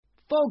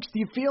Folks, do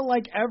you feel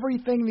like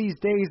everything these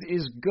days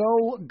is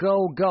go,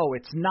 go, go?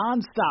 It's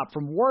nonstop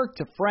from work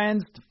to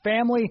friends to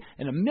family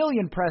and a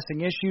million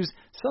pressing issues.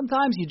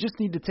 Sometimes you just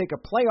need to take a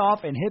play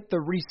off and hit the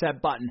reset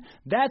button.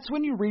 That's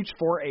when you reach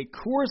for a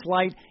Coors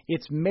Light.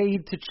 It's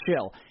made to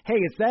chill. Hey,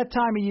 it's that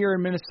time of year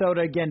in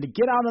Minnesota again to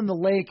get out on the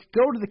lake,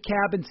 go to the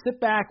cabin,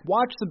 sit back,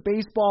 watch some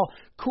baseball.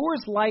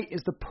 Coors Light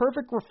is the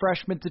perfect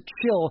refreshment to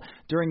chill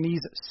during these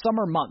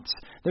summer months.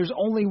 There's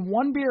only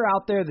one beer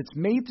out there that's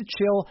made to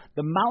chill.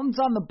 The mountains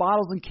on the bottles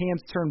and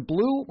cans turn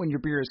blue when your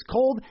beer is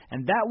cold,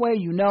 and that way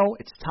you know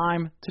it's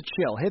time to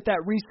chill. Hit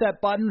that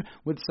reset button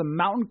with some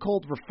mountain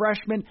cold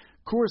refreshment.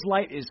 Coors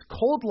Light is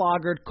cold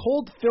lagered,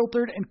 cold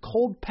filtered, and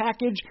cold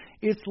packaged.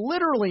 It's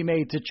literally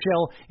made to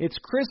chill. It's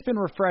crisp and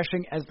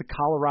refreshing as the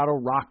Colorado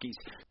Rockies.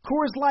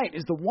 Coors Light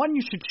is the one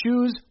you should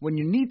choose when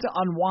you need to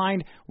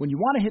unwind, when you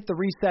want to hit the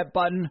reset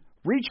button.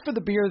 Reach for the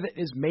beer that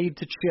is made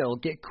to chill.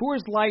 Get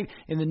Coors Light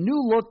in the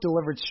new look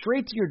delivered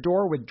straight to your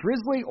door with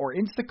Drizzly or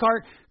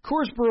Instacart.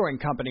 Coors Brewing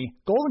Company,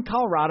 Golden,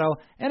 Colorado,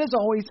 and as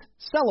always,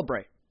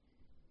 celebrate.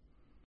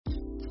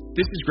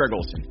 This is Greg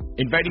Olson,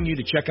 inviting you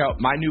to check out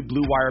my new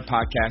Blue Wire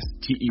podcast,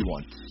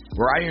 TE1,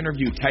 where I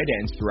interview tight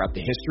ends throughout the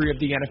history of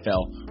the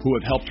NFL who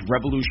have helped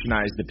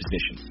revolutionize the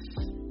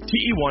position.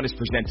 TE1 is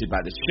presented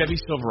by the Chevy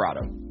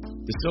Silverado.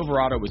 The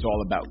Silverado is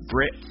all about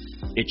grit.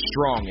 It's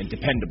strong and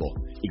dependable,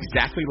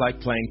 exactly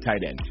like playing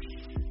tight end.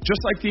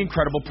 Just like the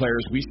incredible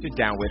players we sit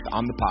down with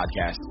on the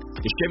podcast,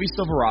 the Chevy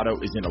Silverado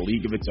is in a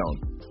league of its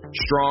own.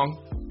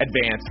 Strong,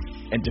 advanced,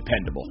 and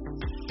dependable.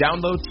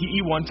 Download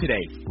TE1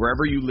 today,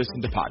 wherever you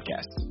listen to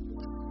podcasts.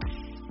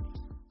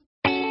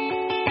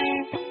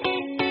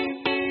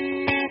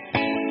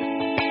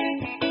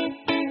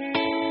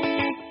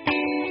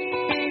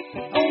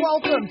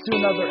 Welcome to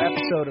another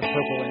episode of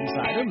Purple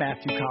Insider.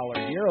 Matthew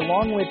Collar here,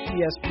 along with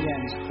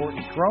ESPN's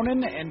Courtney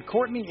Cronin. And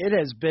Courtney, it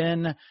has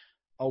been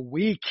a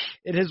week.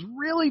 It has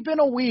really been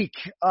a week.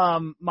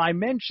 My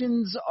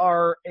mentions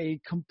are a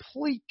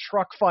complete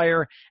truck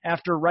fire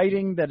after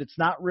writing that it's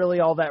not really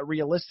all that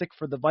realistic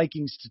for the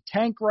Vikings to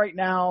tank right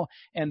now,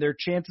 and their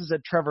chances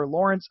at Trevor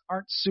Lawrence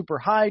aren't super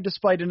high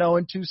despite an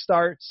 0-2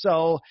 start.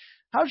 So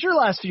how's your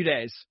last few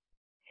days?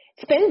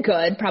 It's been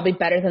good, probably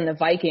better than the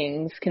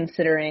Vikings,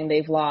 considering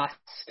they've lost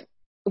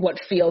what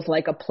feels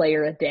like a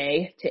player a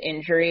day to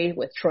injury,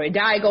 with Troy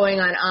Dye going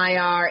on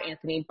IR,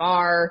 Anthony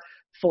Barr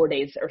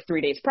 3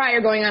 days prior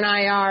going on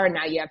IR.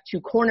 Now you have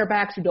two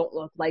cornerbacks who don't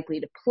look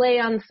likely to play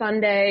on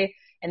Sunday.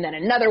 And then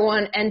another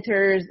one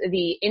enters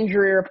the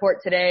injury report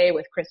today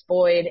with Chris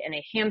Boyd and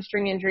a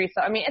hamstring injury.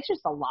 So, I mean, it's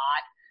just a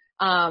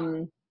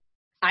lot.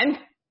 I'm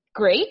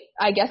great,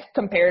 I guess,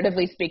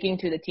 comparatively speaking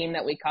to the team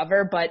that we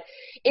cover. But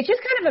it's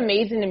just kind of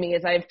amazing to me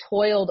as I've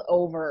toiled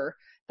over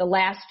the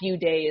last few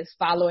days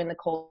following the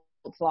Colts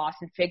loss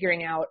and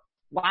figuring out,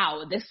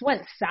 wow, this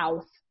went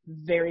south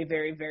very,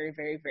 very, very,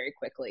 very, very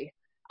quickly.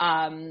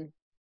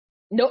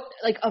 No,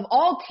 like of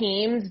all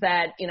teams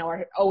that, you know,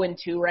 are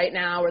 0-2 right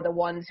now are the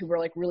ones who were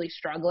like really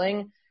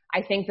struggling.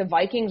 I think the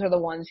Vikings are the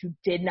ones who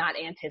did not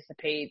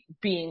anticipate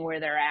being where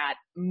they're at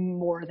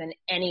more than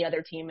any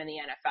other team in the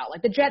NFL.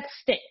 Like the Jets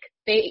stink.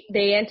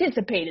 They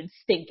anticipated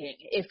stinking.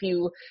 If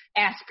you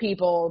ask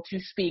people to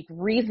speak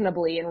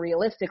reasonably and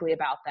realistically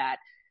about that,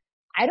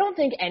 I don't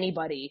think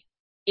anybody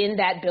in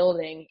that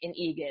building in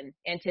Eagan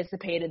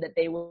anticipated that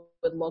they would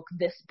look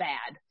this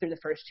bad through the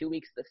first 2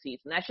 weeks of the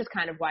season. That's just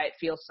kind of why it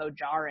feels so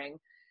jarring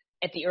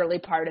at the early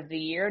part of the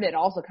year. And it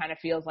also kind of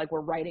feels like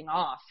we're writing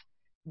off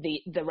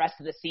the rest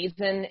of the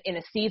season in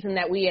a season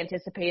that we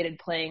anticipated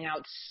playing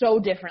out so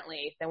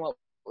differently than what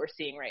we're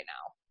seeing right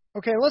now.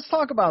 Okay, let's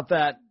talk about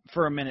that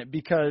for a minute,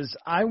 because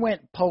I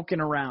went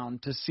poking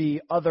around to see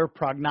other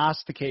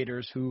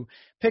prognosticators who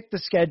picked the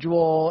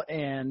schedule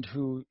and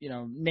who, you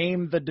know,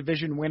 named the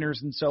division winners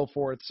and so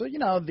forth. So, you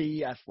know,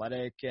 The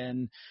Athletic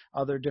and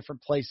other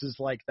different places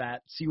like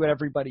that, see what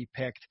everybody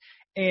picked.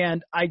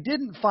 And I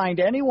didn't find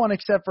anyone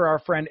except for our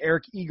friend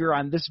Eric Eager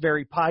on this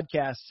very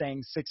podcast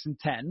saying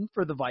 6-10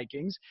 for the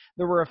Vikings.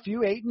 There were a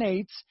few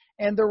 8-8s,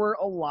 and there were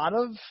a lot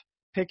of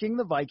picking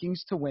the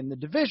Vikings to win the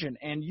division.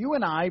 And you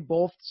and I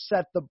both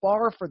set the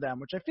bar for them,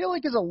 which I feel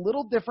like is a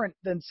little different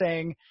than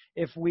saying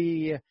if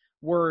we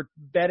were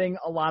betting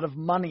a lot of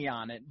money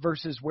on it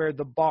versus where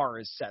the bar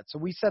is set. So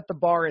we set the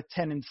bar at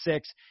 10-6.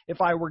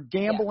 If I were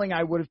gambling,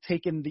 I would have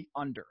taken the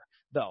under,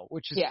 though,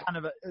 which is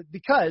kind of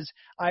because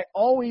I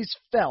always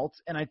felt,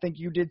 and I think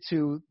you did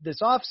too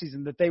this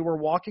offseason, that they were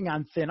walking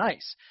on thin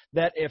ice,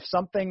 that if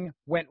something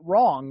went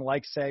wrong,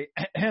 like say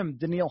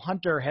Danielle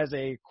Hunter has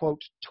a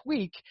quote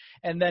tweak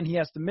and then he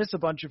has to miss a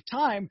bunch of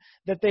time,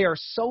 that they are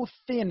so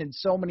thin in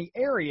so many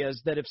areas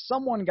that if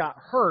someone got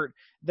hurt,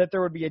 that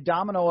there would be a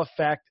domino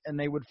effect and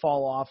they would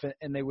fall off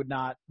and they would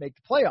not make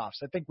the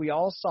playoffs. I think we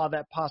all saw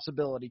that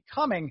possibility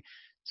coming.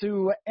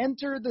 To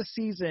enter the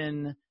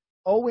season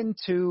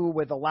 0-2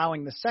 with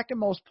allowing the second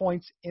most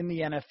points in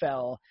the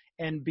NFL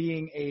and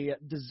being a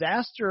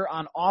disaster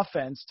on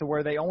offense to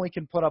where they only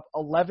can put up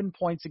 11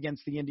 points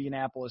against the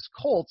Indianapolis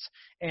Colts,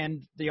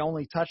 and the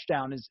only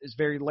touchdown is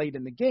very late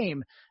in the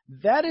game.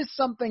 That is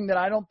something that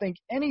I don't think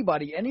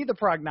anybody, any of the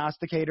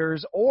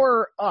prognosticators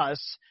or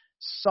us,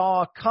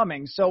 saw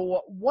coming.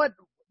 So what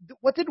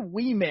did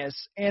we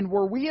miss? And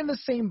were we in the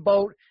same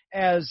boat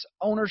as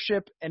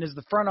ownership and as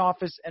the front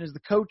office and as the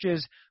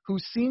coaches who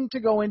seemed to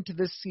go into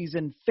this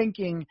season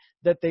thinking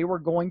that they were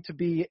going to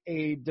be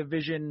a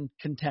division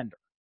contender?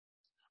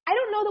 I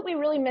don't know that we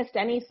really missed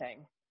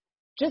anything.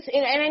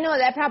 And I know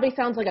that probably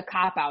sounds like a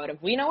cop-out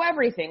of we know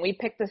everything, we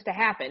picked this to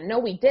happen. No,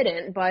 we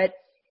didn't, but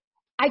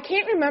I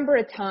can't remember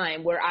a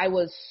time where I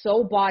was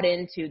so bought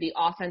into the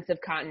offensive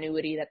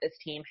continuity that this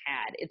team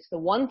had. It's the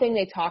one thing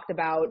they talked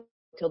about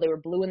till they were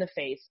blue in the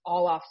face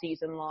all off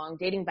season long,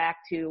 dating back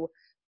to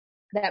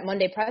that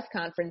Monday press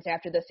conference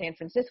after the San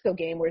Francisco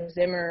game where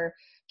Zimmer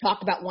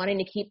talked about wanting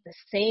to keep the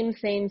same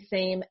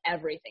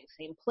everything,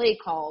 same play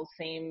calls,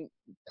 same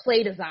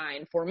play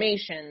design,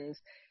 formations,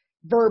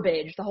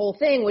 verbiage, the whole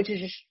thing, which is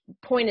just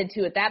pointed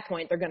to at that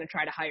point they're going to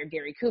try to hire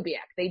Gary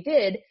Kubiak. They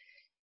did,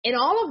 and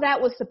all of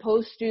that was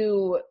supposed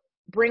to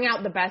bring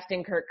out the best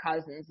in Kirk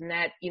Cousins, and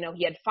that, he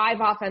had 5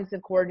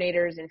 offensive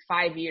coordinators in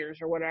 5 years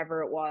or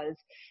whatever it was.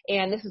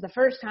 And this is the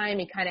first time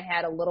he kind of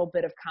had a little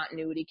bit of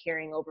continuity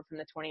carrying over from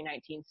the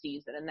 2019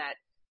 season. And that,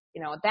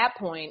 at that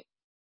point,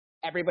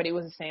 everybody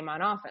was the same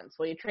on offense.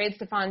 Well, you trade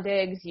Stephon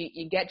Diggs,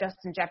 you get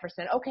Justin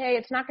Jefferson. Okay,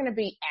 it's not going to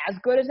be as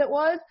good as it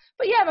was,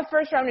 but you have a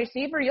first-round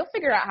receiver. You'll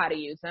figure out how to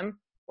use him.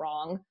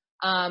 Wrong.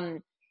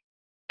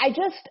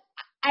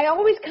 I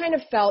always kind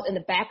of felt in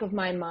the back of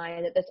my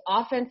mind that this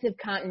offensive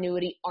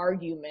continuity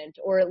argument,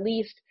 or at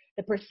least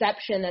the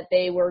perception that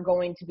they were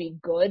going to be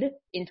good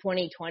in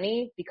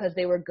 2020 because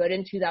they were good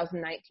in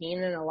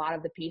 2019 and a lot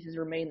of the pieces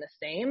remained the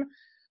same,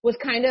 was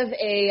kind of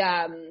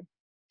a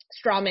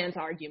straw man's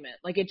argument.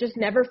 Like, it just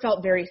never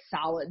felt very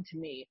solid to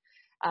me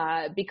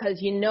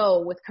because,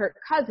 with Kirk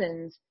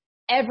Cousins,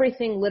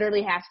 everything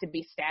literally has to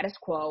be status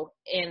quo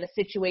and the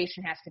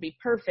situation has to be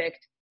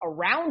perfect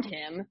around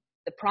him,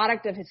 the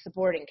product of his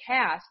supporting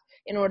cast,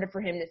 in order for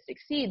him to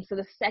succeed. So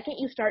the second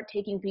you start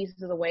taking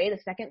pieces away,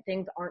 the second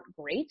things aren't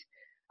great,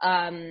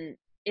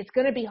 it's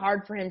going to be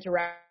hard for him to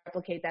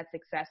replicate that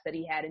success that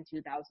he had in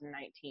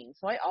 2019.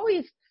 So I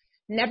always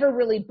never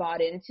really bought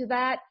into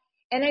that.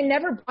 And I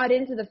never bought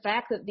into the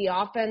fact that the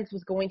offense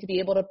was going to be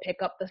able to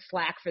pick up the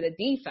slack for the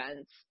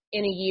defense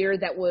in a year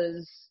that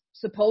was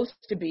supposed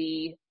to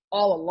be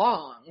all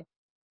along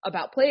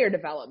about player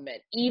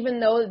development, even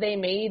though they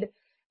made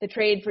the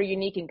trade for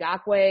Unique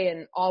Ngakoue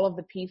and all of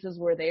the pieces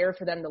were there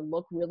for them to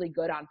look really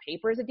good on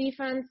paper as a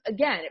defense.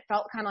 Again, it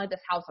felt kind of like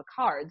this house of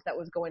cards that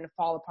was going to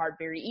fall apart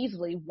very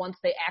easily once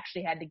they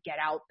actually had to get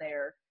out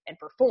there and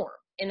perform.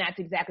 And that's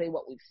exactly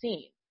what we've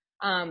seen.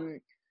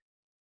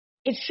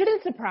 It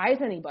shouldn't surprise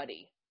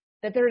anybody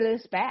that they're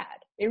this bad.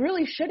 It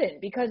really shouldn't,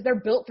 because they're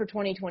built for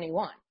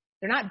 2021.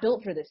 They're not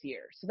built for this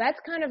year. So that's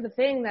kind of the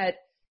thing that,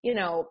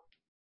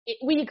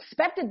 we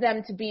expected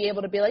them to be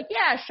able to be like,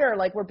 yeah, sure,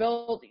 like we're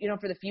built,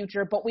 for the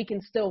future, but we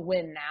can still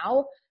win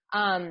now.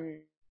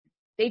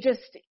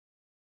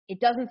 It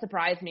doesn't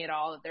surprise me at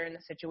all that they're in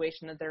the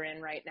situation that they're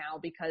in right now,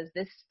 because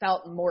this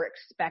felt more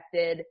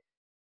expected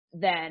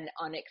than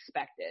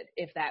unexpected,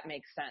 if that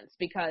makes sense,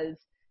 because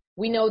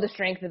we know the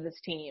strength of this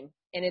team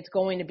and it's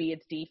going to be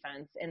its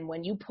defense. And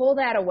when you pull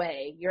that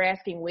away, you're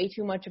asking way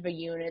too much of a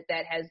unit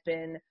that has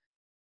been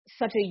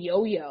such a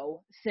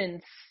yo-yo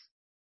since,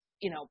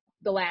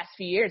 the last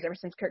few years, ever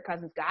since Kirk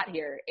Cousins got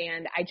here.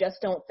 And I just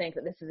don't think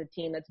that this is a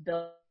team that's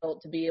built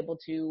to be able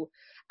to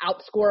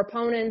outscore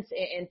opponents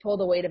and pull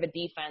the weight of a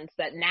defense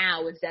that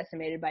now is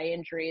decimated by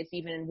injury. It's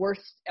even in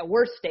a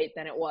worse state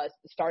than it was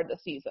at the start of the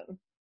season.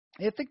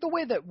 I think the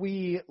way that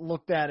we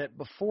looked at it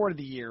before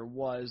the year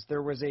was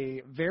there was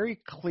a very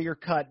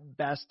clear-cut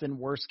best and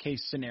worst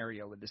case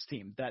scenario with this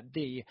team. That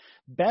the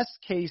best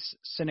case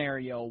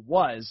scenario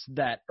was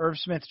that Irv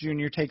Smith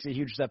Jr. takes a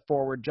huge step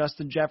forward.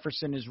 Justin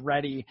Jefferson is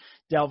ready.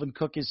 Dalvin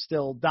Cook is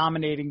still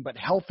dominating but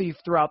healthy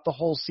throughout the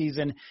whole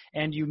season,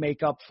 and you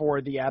make up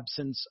for the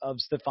absence of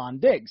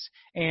Stephon Diggs.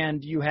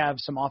 And you have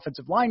some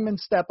offensive linemen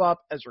step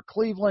up, Ezra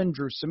Cleveland,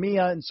 Drew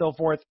Samia, and so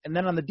forth. And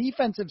then on the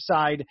defensive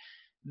side,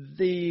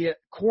 the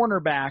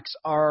cornerbacks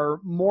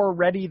are more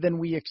ready than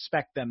we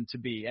expect them to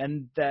be,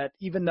 and that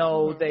even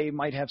though they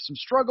might have some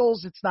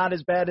struggles, it's not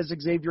as bad as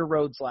Xavier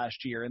Rhodes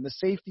last year, and the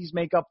safeties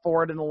make up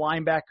for it, and the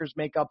linebackers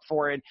make up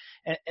for it,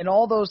 and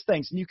all those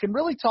things. And you can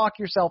really talk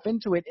yourself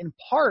into it in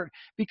part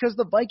because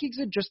the Vikings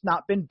had just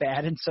not been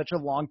bad in such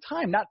a long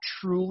time, not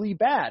truly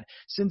bad.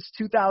 Since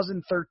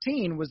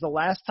 2013 was the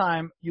last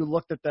time you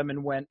looked at them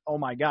and went, oh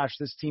my gosh,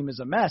 this team is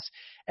a mess.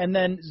 And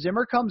then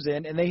Zimmer comes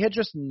in, and they had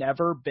just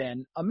never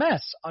been a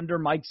mess under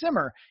Mike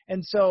Zimmer.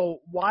 And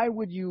so why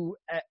would you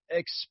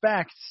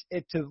expect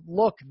it to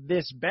look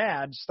this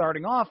bad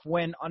starting off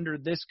when under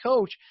this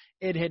coach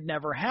it had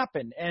never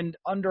happened? And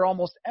under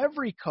almost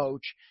every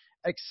coach,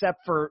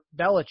 except for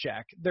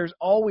Belichick, there's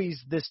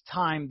always this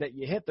time that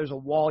you hit. There's a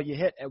wall you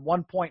hit. At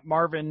one point,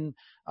 Marvin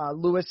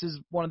Lewis is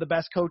one of the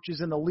best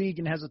coaches in the league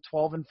and has a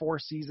 12-4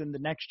 season. The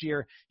next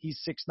year,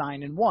 he's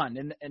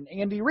 6-9-1. And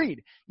Andy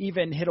Reid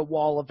even hit a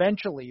wall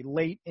eventually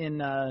late in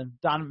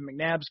Donovan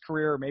McNabb's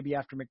career, or maybe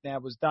after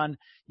McNabb was done.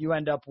 You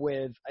end up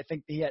with, I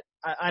think he had,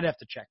 I'd have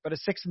to check, but a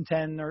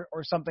 6-10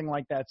 or something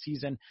like that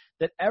season,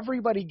 that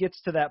everybody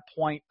gets to that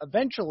point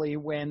eventually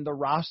when the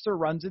roster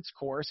runs its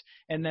course.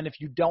 And then if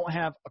you don't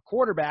have a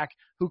quarterback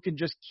who can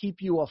just keep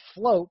you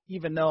afloat,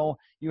 even though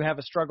you have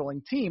a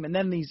struggling team. And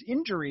then these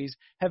injuries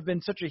have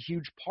been such a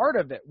huge part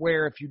of it,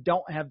 where if you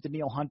don't have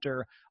Danielle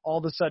Hunter, all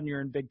of a sudden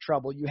you're in big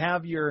trouble. You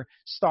have your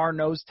star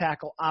nose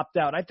tackle opt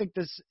out. I think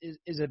this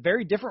is a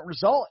very different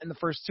result in the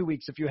first 2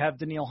 weeks if you have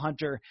Danielle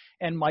Hunter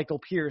and Michael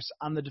Pierce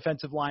on the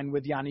defensive line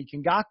with Yannick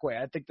Ngakoue.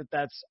 I think that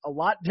that's a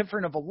lot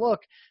different of a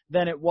look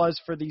than it was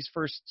for these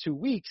first 2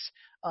 weeks.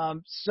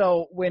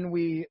 So when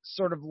we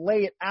sort of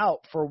lay it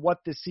out for what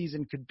this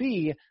season could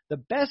be, the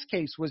best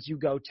case was you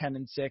go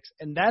 10-6,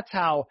 and that's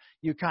how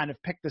you kind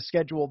of pick the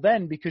schedule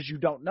then, because you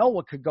don't know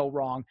what could go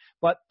wrong.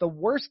 But the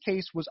worst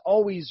case was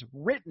always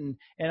written.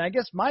 And I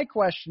guess my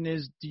question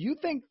is, do you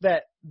think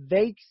that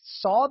they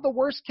saw the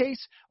worst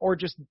case or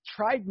just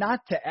tried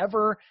not to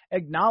ever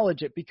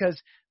acknowledge it? Because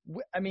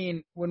I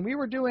mean, when we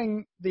were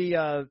doing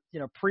the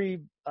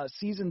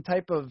pre-season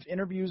type of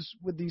interviews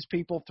with these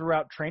people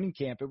throughout training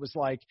camp, it was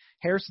like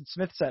Harrison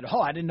Smith said,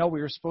 "Oh, I didn't know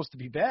we were supposed to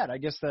be bad. I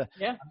guess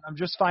I'm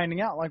just finding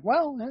out." Like,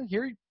 well,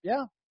 you're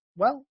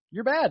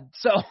bad.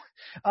 So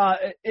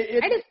I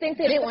just think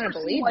they didn't want to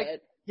believe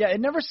it. Yeah, it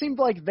never seemed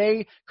like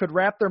they could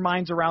wrap their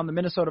minds around the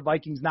Minnesota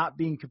Vikings not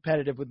being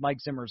competitive with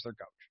Mike Zimmer as their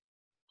coach.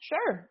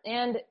 Sure,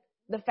 and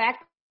the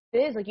fact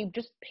is, like, you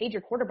just paid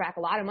your quarterback a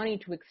lot of money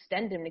to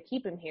extend him, to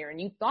keep him here,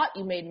 and you thought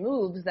you made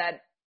moves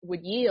that would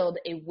yield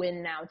a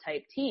win-now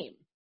type team.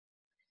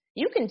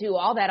 You can do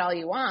all that all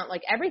you want.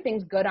 Like,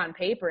 everything's good on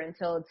paper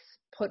until it's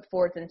put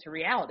forth into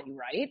reality,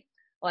 right?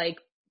 Like,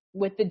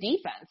 with the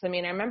defense. I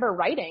mean, I remember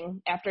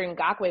writing after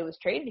Ngakoue was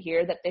traded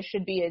here that this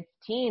should be a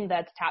team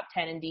that's top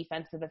 10 in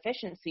defensive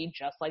efficiency,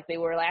 just like they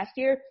were last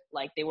year,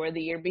 like they were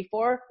the year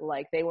before,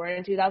 like they were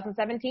in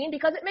 2017,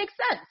 because it makes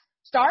sense.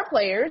 Star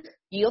players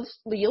yield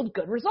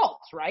good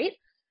results, right?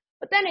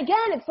 But then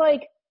again, it's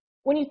like,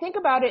 when you think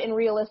about it in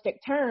realistic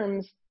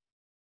terms,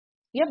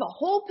 you have a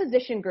whole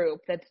position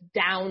group that's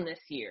down this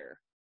year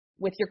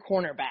with your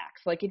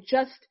cornerbacks. Like, it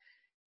just,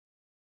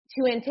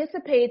 to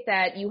anticipate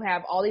that you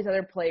have all these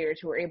other players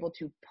who are able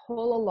to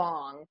pull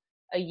along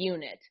a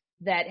unit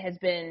that has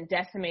been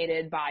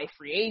decimated by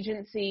free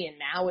agency and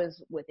now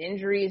is with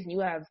injuries, and you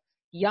have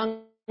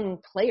young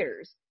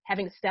players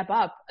having to step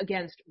up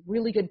against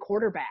really good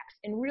quarterbacks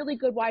and really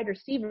good wide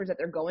receivers that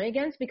they're going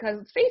against, because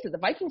let's face it, the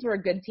Vikings were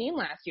a good team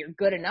last year,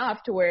 good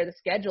enough to where the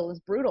schedule is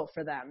brutal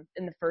for them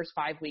in the first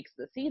 5 weeks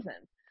of the season.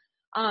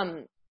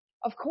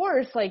 Of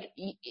course, like,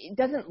 it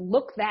doesn't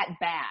look that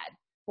bad,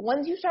 but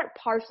once you start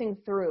parsing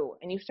through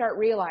and you start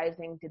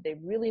realizing, did they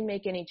really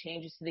make any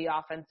changes to the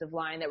offensive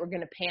line that were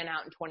going to pan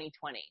out in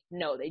 2020?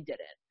 No, they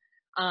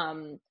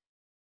didn't.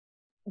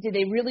 Did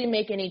they really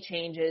make any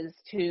changes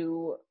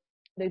to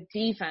the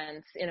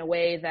defense in a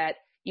way that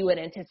you would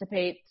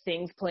anticipate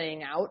things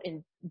playing out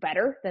in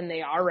better than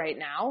they are right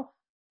now?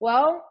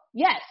 Well,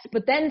 yes,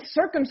 but then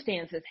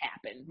circumstances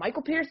happen.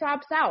 Michael Pierce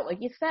opts out, like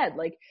you said.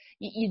 Like,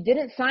 you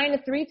didn't sign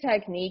a 3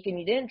 technique and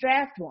you didn't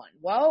draft one.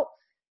 Well,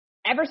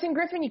 Everson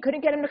Griffin, you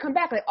couldn't get him to come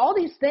back. Like, all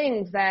these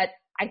things that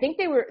I think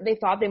they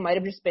thought they might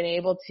have just been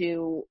able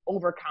to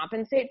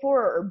overcompensate for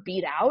or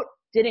beat out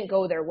didn't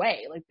go their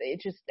way. Like,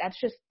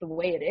 that's just the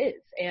way it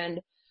is. And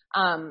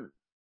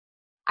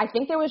I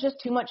think there was just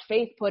too much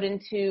faith put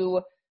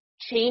into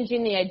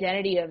changing the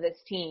identity of this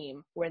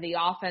team where the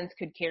offense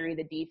could carry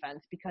the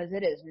defense, because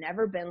it has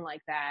never been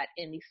like that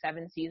in the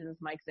 7 seasons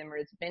Mike Zimmer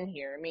has been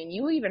here. I mean,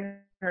 you even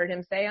heard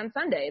him say on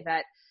Sunday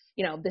that,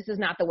 this is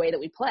not the way that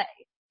we play.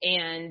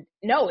 And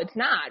no, it's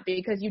not,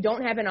 because you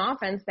don't have an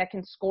offense that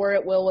can score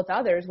at will with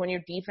others when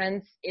your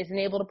defense isn't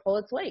able to pull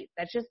its weight.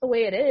 That's just the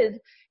way it is.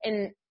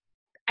 And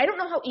I don't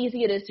know how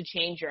easy it is to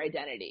change your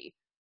identity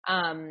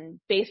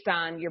based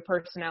on your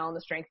personnel and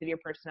the strength of your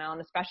personnel,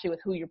 and especially with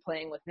who you're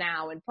playing with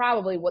now and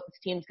probably what this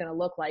team's going to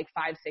look like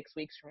 5-6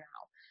 weeks from now,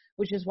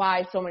 which is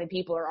why so many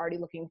people are already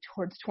looking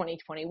towards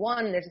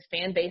 2021. There's a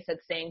fan base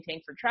that's saying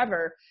tank for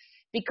Trevor,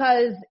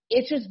 because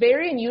it's just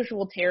very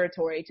unusual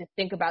territory to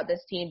think about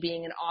this team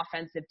being an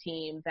offensive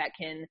team that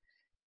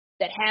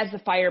has the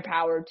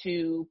firepower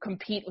to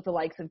compete with the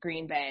likes of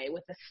Green Bay,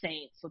 with the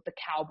Saints, with the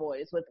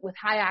Cowboys, with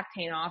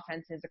high-octane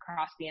offenses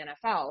across the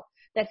NFL.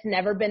 That's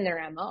never been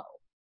their MO,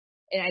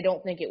 and I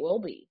don't think it will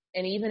be.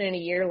 And even in a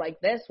year like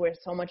this where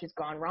so much has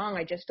gone wrong,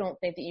 I just don't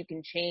think that you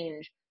can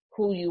change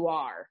who you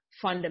are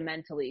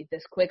fundamentally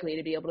this quickly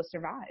to be able to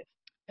survive.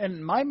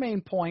 And my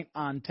main point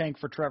on Tank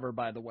for Trevor,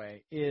 by the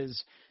way,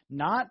 is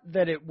Not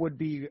that it would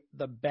be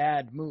the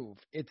bad move.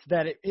 It's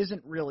that it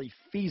isn't really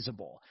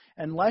feasible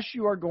unless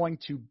you are going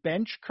to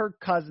bench Kirk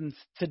Cousins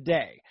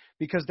today,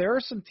 because there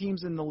are some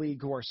teams in the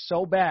league who are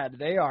so bad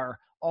they are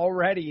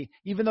already,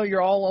 even though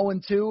you're all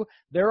 0-2,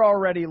 they're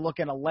already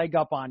looking a leg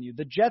up on you.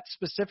 The Jets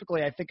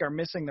specifically, I think, are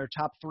missing their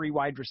top 3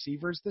 wide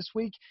receivers this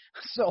week.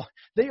 So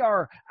they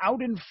are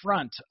out in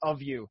front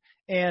of you.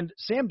 And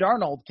Sam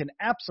Darnold can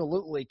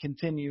absolutely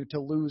continue to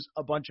lose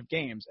a bunch of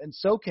games, and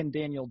so can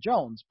Daniel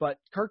Jones, but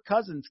Kirk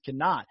Cousins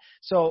cannot.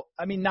 So,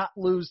 I mean, not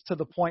lose to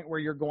the point where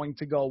you're going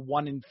to go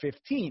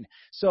 1-15.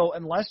 So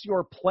unless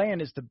your plan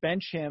is to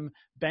bench him,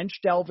 bench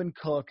Dalvin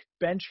Cook,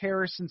 bench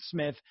Harrison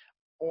Smith,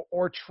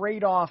 or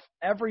trade off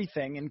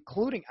everything,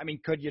 including, I mean,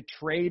 could you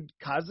trade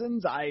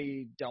Cousins?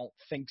 I don't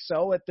think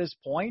so at this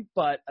point,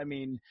 but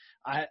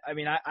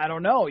I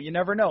don't know. You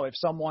never know. If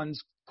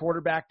someone's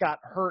quarterback got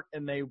hurt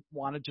and they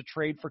wanted to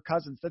trade for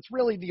Cousins, that's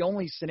really the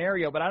only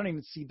scenario, but I don't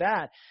even see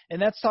that.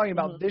 And that's talking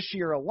about this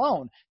year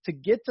alone. To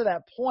get to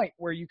that point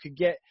where you could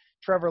get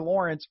Trevor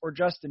Lawrence or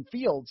Justin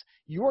Fields,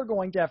 you are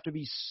going to have to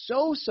be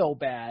so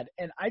bad,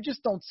 and I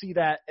just don't see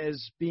that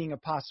as being a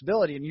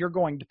possibility, and you're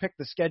going to pick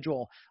the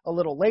schedule a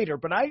little later.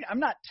 But I'm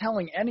not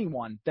telling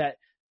anyone that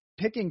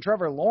picking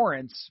Trevor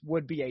Lawrence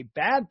would be a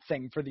bad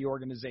thing for the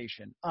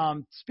organization.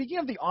 Speaking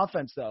of the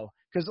offense, though,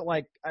 because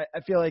I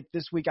feel like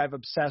this week I've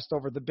obsessed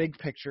over the big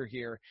picture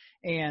here,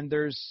 and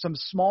there's some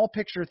small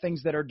picture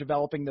things that are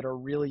developing that are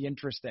really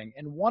interesting,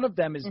 and one of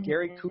them is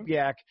Gary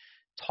Kubiak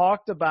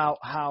talked about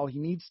how he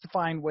needs to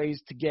find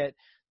ways to get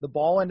the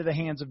ball into the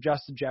hands of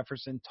Justin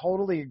Jefferson.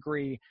 Totally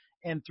agree.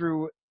 And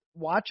through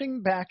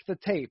watching back the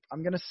tape,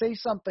 I'm going to say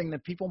something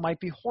that people might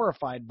be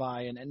horrified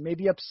by and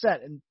maybe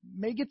upset and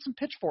may get some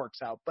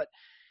pitchforks out, but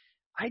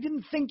I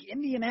didn't think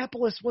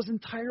Indianapolis was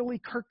entirely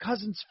Kirk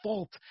Cousins'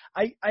 fault.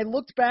 I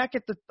looked back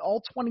at the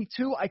all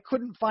 22. I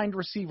couldn't find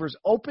receivers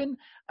open.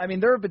 I mean,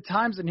 there have been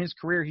times in his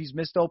career he's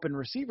missed open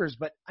receivers,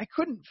 but I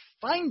couldn't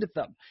find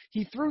them.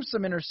 He threw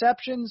some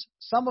interceptions.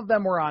 Some of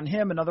them were on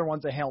him, and other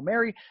ones a Hail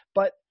Mary.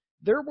 But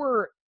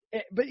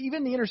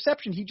even the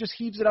interception, he just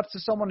heaves it up to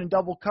someone in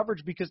double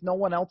coverage because no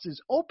one else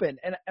is open.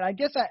 And I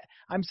guess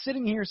I'm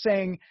sitting here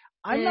saying,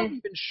 I'm not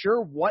even sure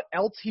what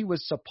else he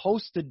was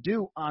supposed to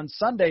do on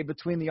Sunday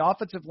between the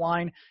offensive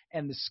line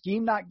and the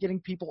scheme not getting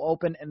people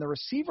open and the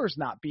receivers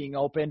not being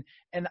open.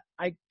 And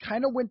I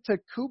kind of went to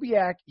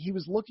Kubiak. He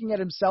was looking at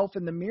himself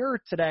in the mirror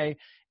today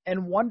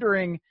and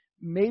wondering,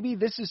 maybe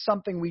this is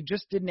something we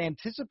just didn't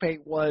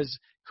anticipate, was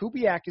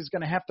Kubiak is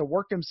going to have to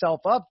work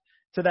himself up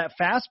to that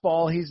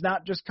fastball. He's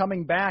not just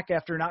coming back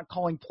after not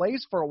calling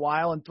plays for a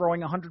while and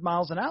throwing 100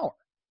 miles an hour.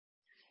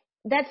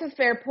 That's a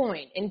fair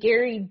point. And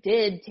Gary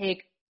did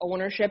take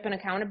ownership and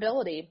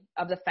accountability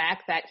of the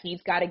fact that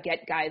he's got to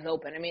get guys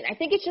open. I mean, I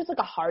think it's just like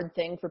a hard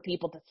thing for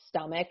people to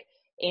stomach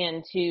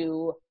and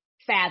to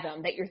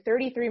fathom that your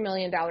 $33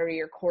 million a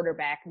year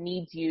quarterback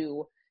needs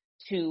you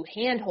to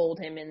handhold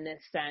him in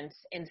this sense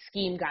and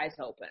scheme guys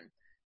open.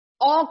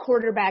 All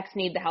quarterbacks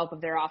need the help of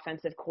their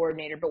offensive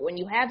coordinator, but when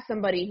you have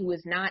somebody who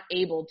is not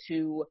able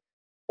to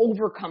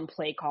overcome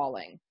play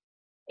calling,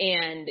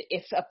 and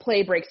if a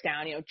play breaks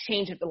down,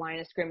 change at the line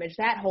of scrimmage,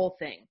 that whole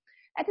thing,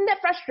 I think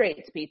that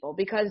frustrates people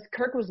because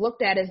Kirk was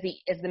looked at as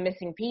the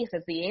missing piece,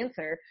 as the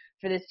answer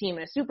for this team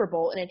in a Super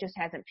Bowl, and it just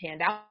hasn't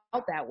panned out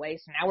that way.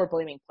 So now we're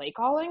blaming play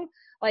calling.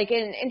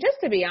 And just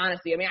to be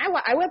honest with you, I mean,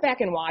 I went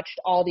back and watched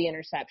all the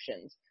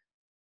interceptions.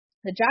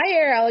 The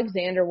Jair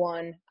Alexander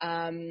one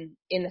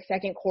in the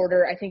second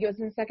quarter, I think it was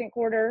in the second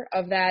quarter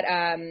of that,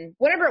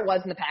 whatever it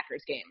was in the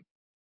Packers game.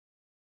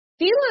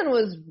 Thielen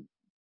was,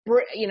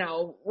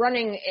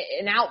 running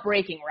an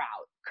out-breaking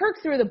route. Kirk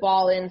threw the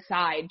ball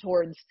inside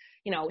towards,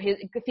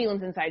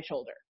 Thielen's inside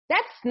shoulder.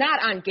 That's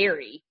not on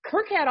Gary.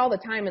 Kirk had all the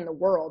time in the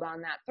world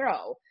on that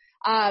throw.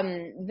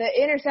 The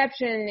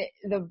interception,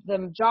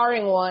 the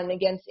jarring one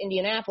against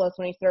Indianapolis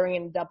when he's throwing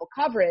in double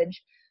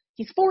coverage,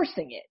 he's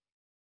forcing it.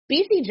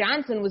 B.C.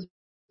 Johnson was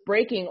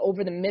breaking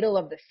over the middle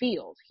of the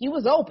field. He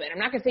was open. I'm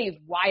not going to say he's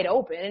wide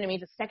open. I mean,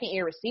 he's a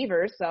second-year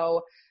receiver.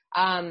 So,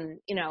 I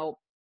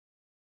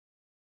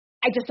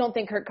just don't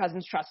think Kirk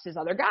Cousins trusts his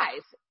other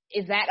guys.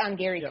 Is that on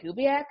Gary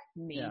Kubiak?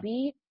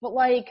 Maybe.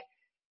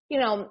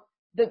 Yeah.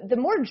 But, the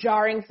more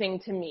jarring thing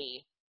to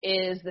me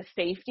is the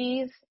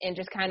safeties and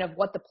just kind of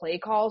what the play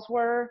calls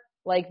were.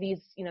 Like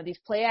these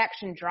play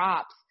action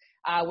drops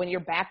when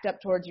you're backed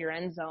up towards your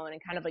end zone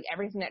and kind of like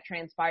everything that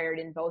transpired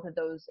in both of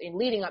those, in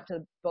leading up to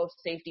both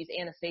safeties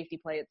and a safety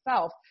play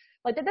itself.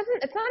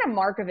 It's not a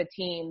mark of a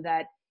team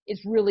that is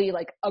really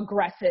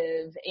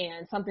aggressive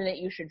and something that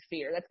you should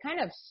fear. That's kind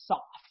of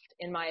soft,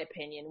 in my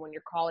opinion, when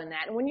you're calling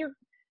that. And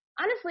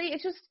honestly,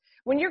 it's just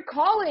when you're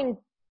calling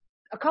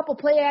a couple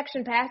play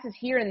action passes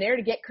here and there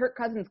to get Kirk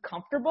Cousins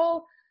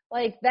comfortable,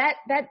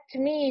 that to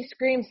me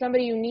screams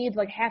somebody who needs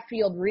half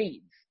field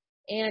reads.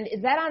 And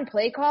is that on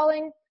play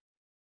calling?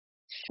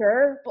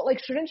 Sure. But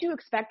shouldn't you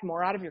expect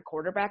more out of your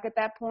quarterback at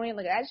that point?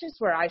 That's just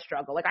where I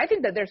struggle. I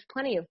think that there's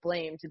plenty of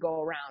blame to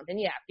go around. And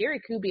yeah, Gary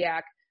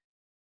Kubiak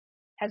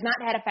has not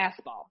had a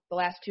fastball the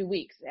last 2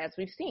 weeks, as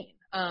we've seen.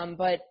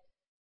 But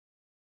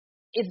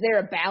is there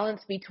a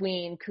balance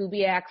between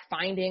Kubiak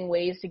finding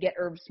ways to get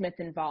Irv Smith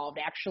involved,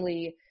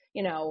 actually,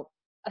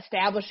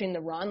 establishing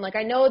the run? Like,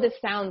 I know this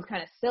sounds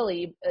kind of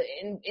silly,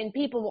 and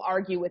people will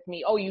argue with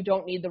me, oh, you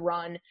don't need the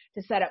run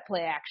to set up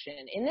play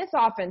action. In this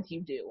offense,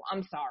 you do.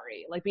 I'm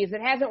sorry. Like, because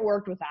it hasn't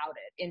worked without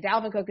it. And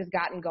Dalvin Cook has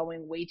gotten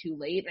going way too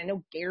late. And I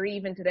know Gary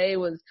even today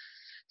was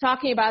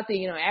talking about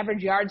the,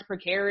 average yards per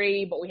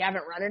carry, but we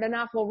haven't run it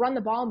enough. Well, run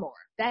the ball more.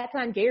 That's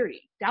on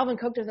Gary. Dalvin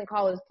Cook doesn't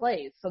call his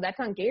plays, so that's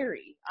on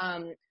Gary.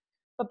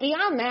 But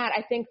beyond that,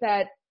 I think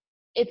that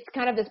it's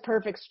kind of this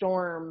perfect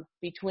storm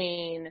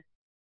between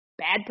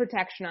bad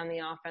protection on the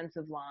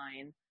offensive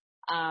line,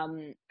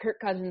 Kirk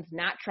Cousins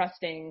not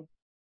trusting.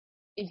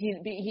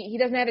 He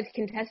doesn't have his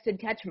contested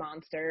catch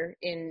monster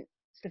in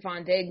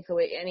Stephon Diggs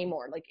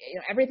anymore. Like,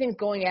 everything's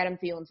going Adam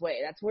Thielen's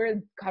way. That's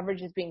where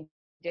coverage is being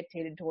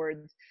dictated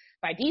towards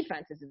by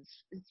defenses.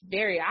 It's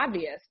very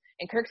obvious.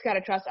 And Kirk's got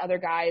to trust other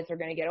guys are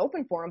going to get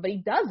open for him, but he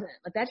doesn't.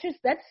 Like,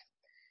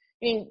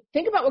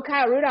 think about what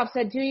Kyle Rudolph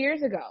said 2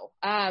 years ago.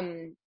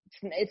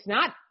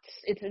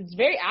 It's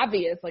very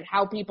obvious, like,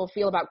 how people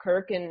feel about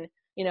Kirk and,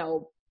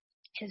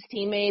 his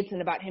teammates,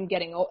 and about him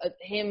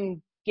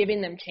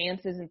giving them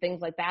chances and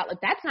things like that.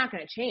 Like, that's not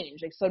going to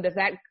change. Like, so does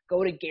that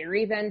go to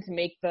Gary then to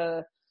make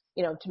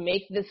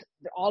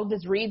all of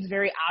his reads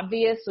very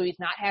obvious, so he's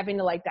not having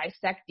to, like,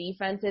 dissect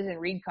defenses and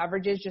read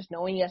coverages, just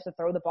knowing he has to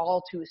throw the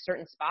ball to a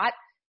certain spot?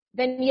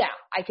 Then, yeah,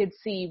 I could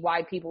see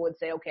why people would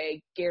say,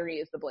 okay, Gary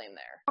is the blame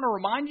there. I want to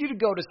remind you to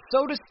go to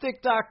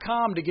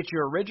sodastick.com to get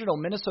your original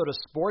Minnesota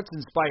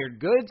sports-inspired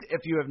goods.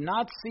 If you have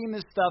not seen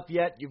this stuff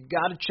yet, you've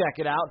got to check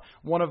it out.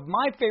 One of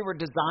my favorite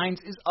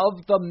designs is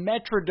of the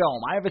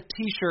Metrodome. I have a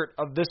T-shirt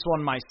of this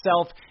one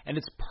myself, and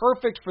it's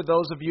perfect for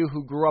those of you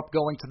who grew up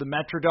going to the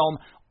Metrodome.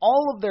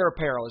 All of their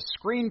apparel is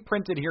screen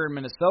printed here in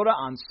Minnesota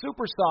on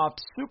super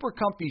soft, super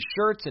comfy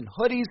shirts and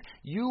hoodies.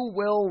 You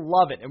will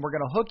love it. And we're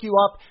going to hook you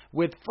up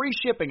with free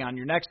shipping on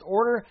your next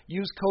order.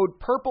 Use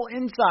code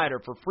PURPLEINSIDER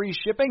for free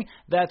shipping.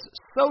 That's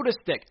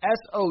SodaStick,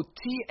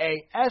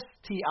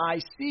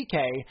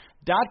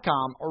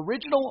 SOTASTICK.com.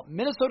 Original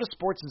Minnesota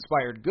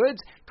sports-inspired goods.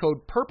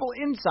 Code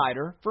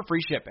PURPLEINSIDER for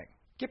free shipping.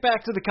 Get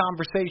back to the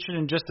conversation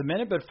in just a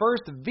minute, but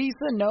first,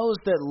 Visa knows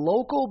that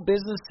local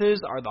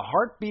businesses are the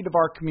heartbeat of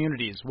our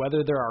communities.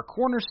 Whether they're our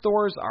corner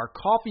stores, our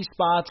coffee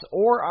spots,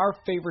 or our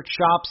favorite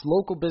shops,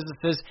 local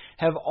businesses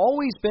have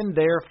always been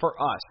there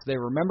for us. They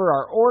remember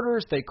our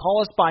orders, they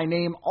call us by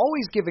name,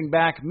 always giving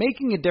back,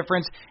 making a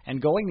difference,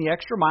 and going the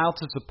extra mile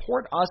to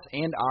support us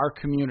and our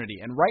community.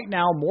 And right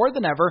now, more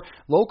than ever,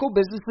 local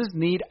businesses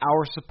need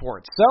our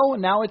support. So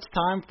now it's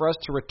time for us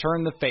to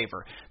return the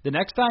favor. The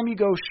next time you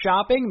go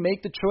shopping,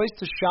 make the choice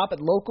to shop at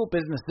local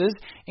businesses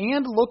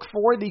and look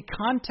for the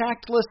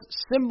contactless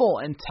symbol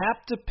and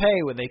tap to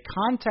pay with a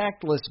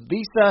contactless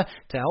Visa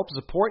to help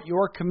support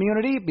your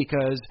community,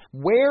 because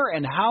where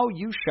and how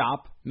you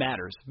shop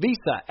matters.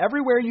 Visa,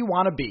 everywhere you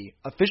want to be,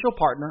 official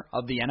partner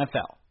of the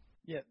NFL.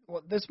 Yeah,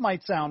 well, this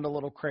might sound a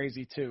little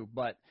crazy too,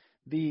 but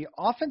the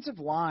offensive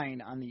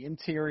line on the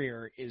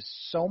interior is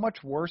so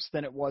much worse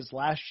than it was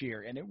last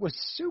year, and it was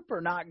super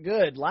not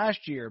good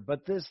last year,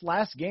 but this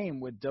last game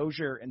with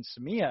Dozier and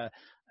Samia,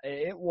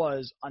 it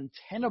was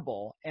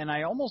untenable, and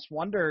I almost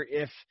wonder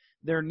if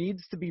there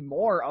needs to be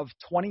more of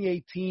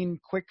 2018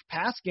 quick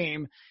pass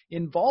game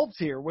involved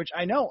here, which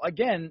I know,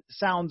 again,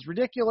 sounds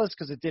ridiculous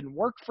because it didn't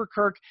work for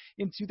Kirk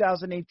in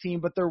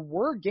 2018, but there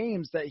were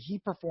games that he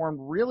performed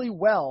really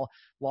well.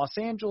 Los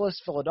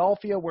Angeles,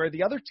 Philadelphia, where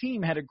the other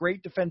team had a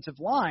great defensive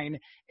line,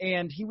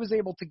 and he was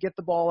able to get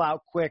the ball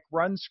out quick,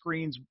 run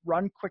screens,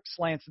 run quick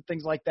slants, and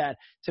things like that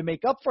to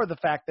make up for the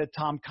fact that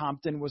Tom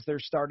Compton was their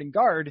starting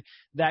guard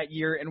that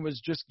year and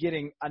was just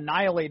getting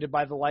annihilated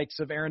by the likes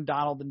of Aaron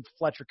Donald and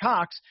Fletcher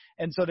Cox.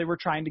 And so they were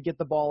trying to get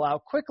the ball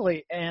out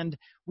quickly. And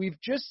we've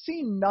just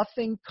seen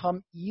nothing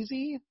come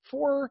easy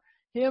for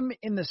him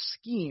in the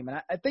scheme.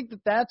 And I think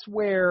that that's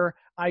where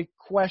I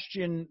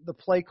question the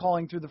play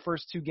calling through the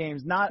first two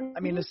games. I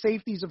mean, the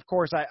safeties, of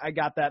course, I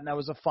got that. And that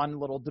was a fun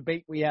little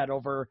debate we had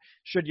over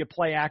should you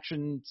play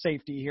action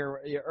safety here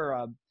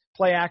or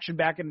play action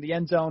back into the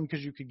end zone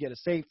because you could get a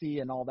safety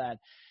and all that.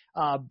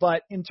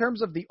 But in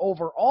terms of the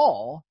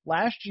overall,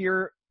 last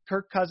year,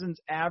 Kirk Cousins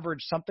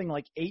averaged something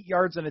like 8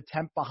 yards an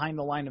attempt behind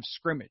the line of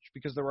scrimmage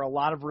because there were a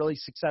lot of really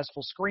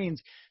successful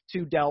screens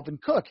to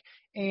Dalvin Cook.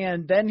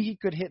 And then he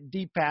could hit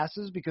deep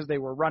passes because they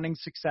were running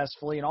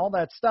successfully and all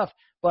that stuff.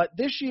 But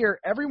this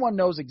year, everyone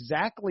knows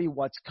exactly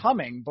what's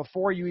coming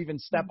before you even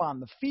step on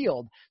the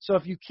field. So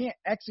if you can't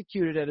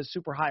execute it at a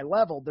super high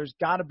level, there's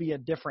got to be a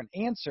different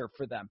answer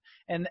for them.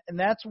 And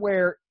that's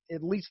where,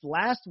 at least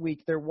last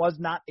week, there was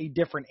not a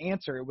different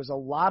answer. It was a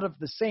lot of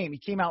the same. He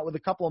came out with a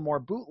couple of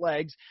more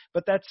bootlegs,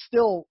 but that's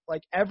still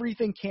like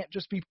everything can't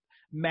just be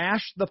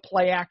mash the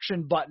play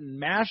action button,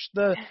 mash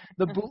the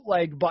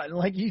bootleg button.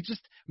 Like you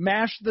just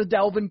mash the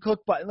Dalvin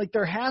Cook button. Like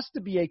there has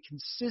to be a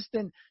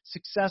consistent,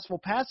 successful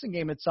passing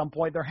game at some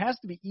point. There has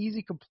to be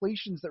easy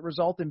completions that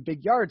result in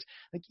big yards.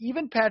 Like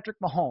even Patrick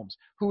Mahomes,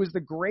 who is the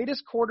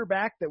greatest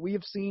quarterback that we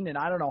have seen in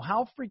I don't know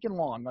how freaking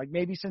long, like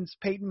maybe since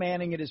Peyton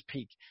Manning at his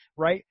peak,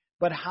 right?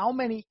 but how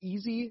many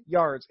easy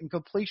yards and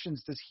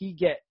completions does he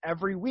get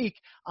every week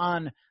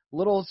on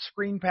little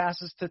screen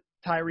passes to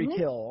Tyreek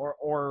Hill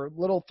or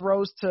little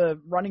throws to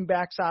running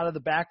backs out of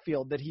the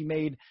backfield that he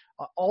made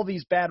all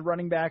these bad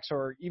running backs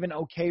or even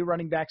okay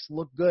running backs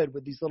look good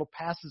with these little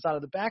passes out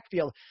of the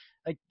backfield.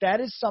 Like, that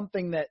is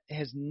something that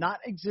has not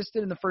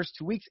existed in the first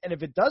 2 weeks. And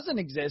if it doesn't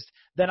exist,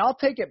 then I'll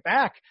take it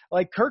back.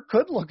 Like, Kirk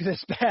could look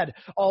this bad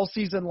all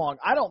season long.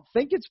 I don't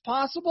think it's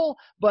possible,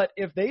 but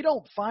if they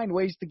don't find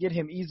ways to get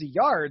him easy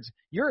yards,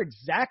 you're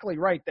exactly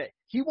right that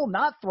he will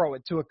not throw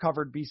it to a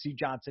covered BC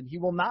Johnson. He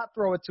will not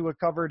throw it to a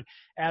covered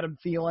Adam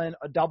Thielen,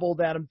 a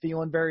doubled Adam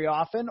Thielen very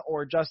often,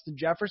 or Justin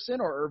Jefferson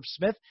or Irv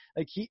Smith.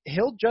 Like,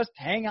 he'll just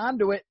hang on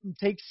to it and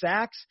take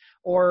sacks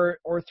or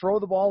throw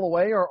the ball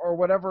away or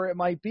whatever it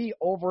might be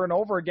over and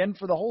over again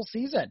for the whole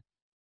season.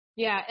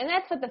 Yeah, and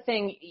that's the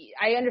thing.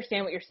 I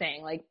understand what you're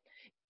saying. Like,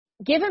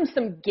 give him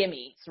some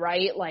gimmies,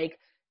 right? Like,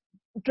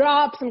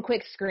 draw up some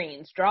quick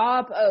screens, draw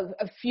up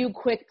a few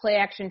quick play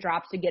action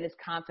drops to get his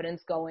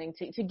confidence going,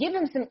 to give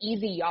him some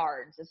easy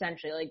yards,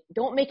 essentially. Like,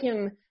 don't make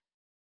him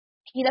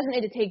 – he doesn't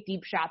need to take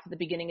deep shots at the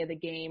beginning of the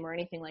game or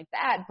anything like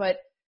that, but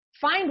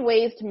find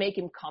ways to make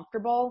him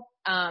comfortable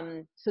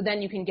so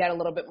then you can get a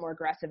little bit more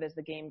aggressive as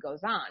the game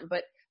goes on.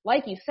 But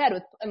like you said,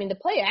 the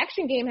play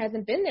action game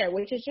hasn't been there,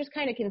 which is just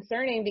kind of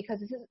concerning because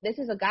this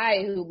is a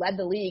guy who led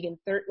the league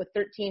with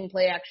 13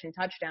 play action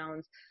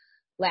touchdowns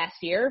last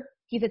year.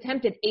 He's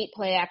attempted 8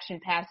 play action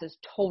passes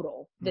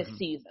total this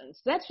season.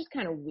 So that's just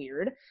kind of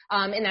weird.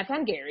 And that's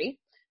on Gary.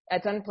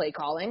 That's on play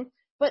calling.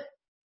 But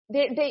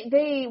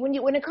they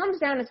when it comes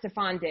down to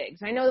Stephon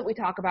Diggs, I know that we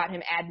talk about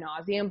him ad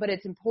nauseum, but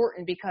it's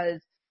important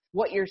because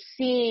what you're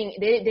seeing,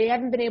 they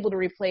haven't been able to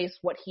replace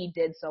what he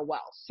did so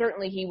well.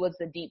 Certainly he was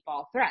the deep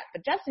ball threat,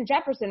 but Justin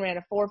Jefferson ran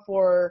a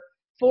 4.43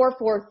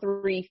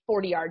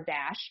 40-yard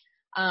dash.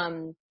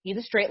 He's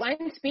a straight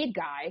line speed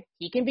guy.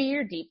 He can be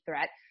your deep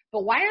threat.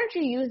 But why aren't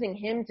you using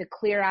him to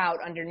clear out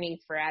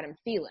underneath for Adam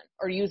Thielen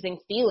or using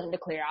Thielen to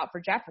clear out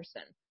for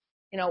Jefferson?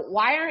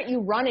 Why aren't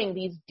you running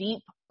these deep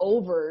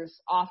overs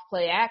off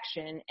play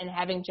action and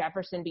having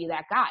Jefferson be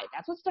that guy?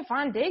 That's what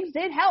Stephon Diggs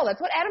did. Hell,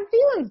 that's what Adam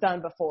Thielen's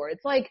done before.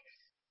 It's like,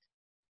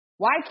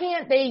 why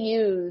can't they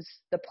use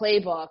the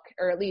playbook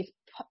or at least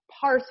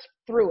parse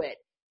through it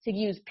to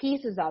use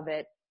pieces of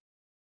it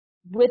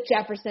with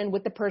Jefferson,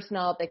 with the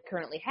personnel that they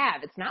currently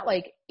have? It's not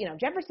like,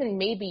 Jefferson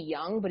may be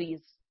young, but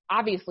he's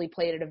obviously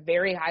played at a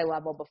very high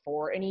level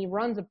before, and he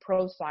runs a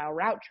pro-style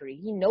route tree.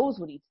 He knows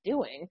what he's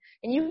doing,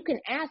 and you can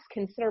ask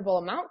considerable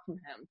amount from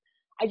him.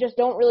 I just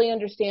don't really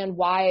understand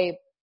why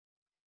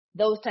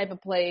those type of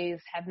plays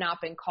have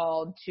not been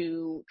called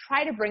to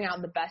try to bring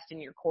out the best in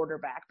your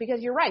quarterback,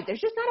 because you're right,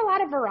 there's just not a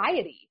lot of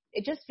variety.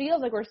 It just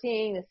feels like we're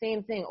seeing the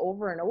same thing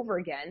over and over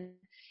again,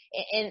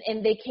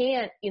 and they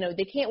can't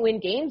win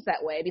games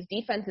that way because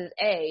defenses,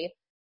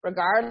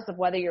 regardless of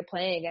whether you're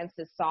playing against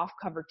this soft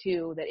cover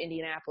 2 that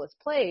Indianapolis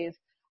plays,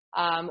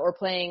 or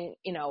playing,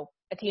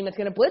 a team that's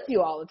going to blitz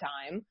you all the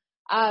time,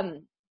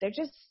 it's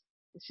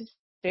just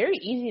very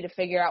easy to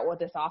figure out what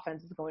this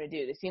offense is going to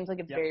do. It seems like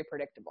it's very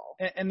predictable.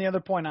 And the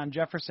other point on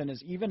Jefferson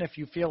is, even if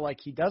you feel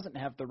like he doesn't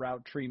have the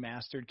route tree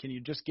mastered, can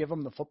you just give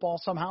him the football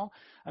somehow?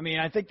 I mean,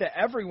 I think that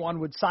everyone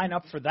would sign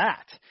up for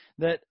that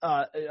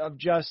of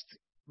just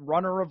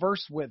run a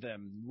reverse with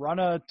him, run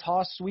a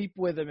toss sweep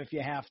with him if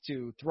you have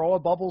to, throw a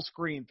bubble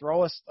screen,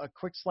 throw a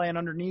quick slant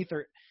underneath,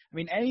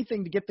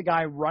 anything to get the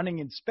guy running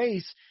in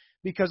space,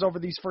 because over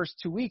these first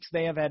 2 weeks,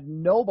 they have had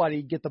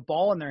nobody get the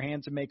ball in their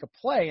hands and make a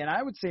play. And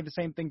I would say the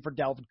same thing for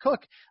Dalvin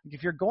Cook.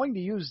 If you're going to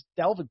use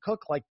Dalvin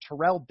Cook like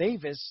Terrell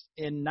Davis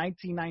in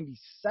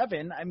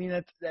 1997,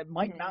 that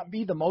might not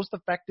be the most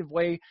effective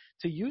way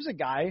to use a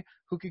guy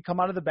who could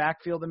come out of the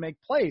backfield and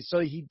make plays. So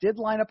he did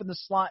line up in the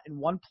slot in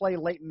one play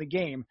late in the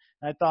game.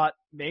 And I thought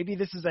maybe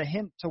this is a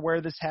hint to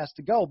where this has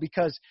to go,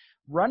 because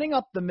running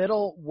up the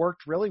middle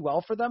worked really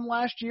well for them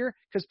last year,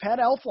 because Pat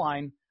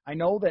Elflein, I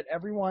know that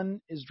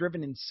everyone is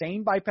driven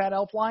insane by Pat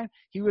Elflein.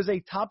 He was a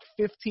top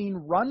 15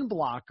 run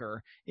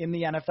blocker in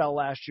the NFL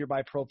last year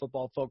by Pro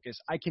Football Focus.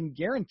 I can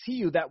guarantee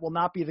you that will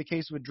not be the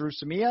case with Drew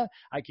Samia.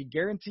 I can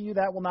guarantee you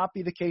that will not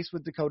be the case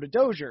with Dakota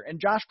Dozier. And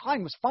Josh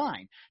Klein was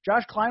fine.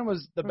 Josh Klein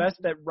was the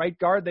best at right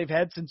guard they've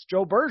had since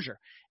Joe Berger.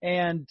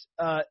 And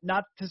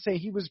not to say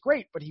he was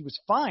great, but he was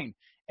fine.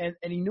 And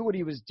he knew what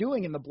he was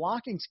doing in the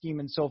blocking scheme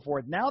and so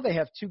forth. Now they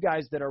have 2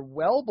 guys that are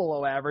well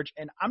below average,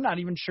 and I'm not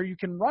even sure you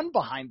can run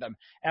behind them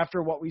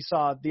after what we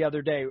saw the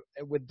other day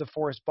with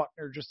DeForest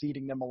Buckner just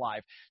eating them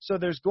alive. So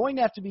there's going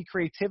to have to be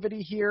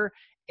creativity here,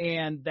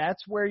 and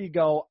that's where you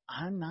go,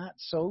 I'm not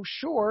so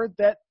sure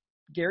that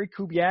Gary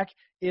Kubiak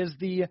is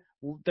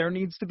there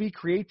needs to be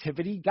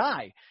creativity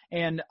guy.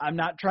 And I'm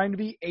not trying to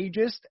be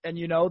ageist, and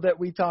you know that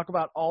we talk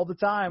about all the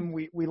time,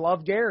 we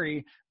love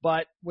Gary,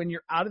 but when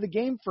you're out of the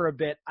game for a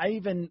bit, I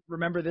even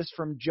remember this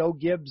from Joe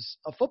Gibbs'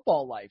 A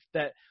Football Life,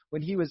 that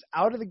when he was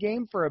out of the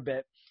game for a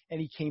bit and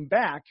he came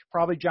back,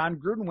 probably John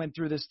Gruden went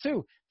through this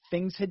too,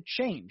 things had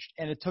changed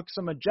and it took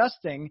some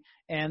adjusting,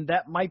 and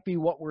that might be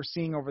what we're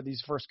seeing over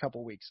these first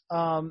couple weeks.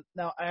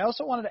 Now, I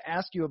also wanted to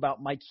ask you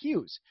about Mike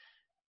Hughes.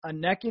 a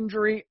neck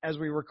injury. As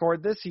we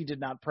record this, he did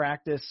not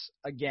practice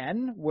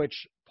again,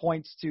 which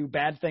points to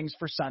bad things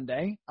for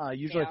Sunday.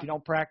 Usually if you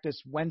don't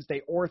practice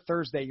Wednesday or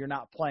Thursday, you're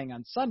not playing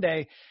on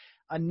Sunday.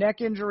 A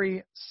neck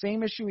injury,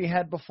 same issue he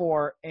had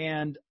before.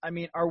 And, I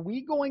mean, are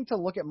we going to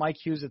look at Mike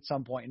Hughes at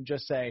some point and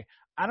just say,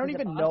 I don't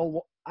even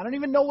know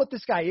what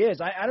this guy is.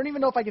 I don't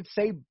even know if I could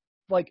say,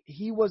 like,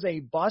 he was a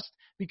bust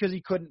because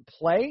he couldn't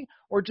play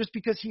or just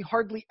because he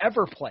hardly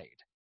ever played.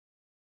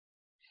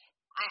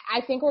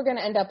 I think we're going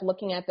to end up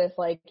looking at this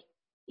like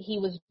he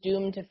was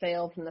doomed to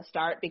fail from the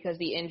start because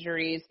the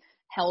injuries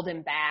held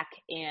him back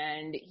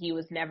and he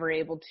was never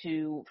able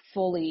to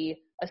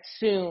fully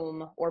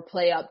assume or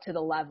play up to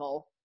the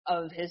level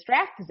of his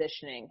draft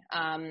positioning.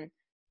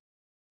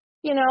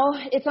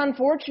 It's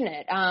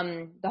unfortunate.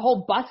 The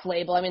whole bust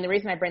label, I mean, the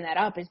reason I bring that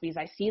up is because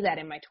I see that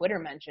in my Twitter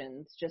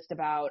mentions just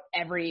about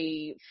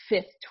every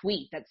fifth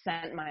tweet that's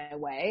sent my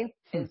way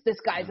is this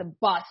guy's a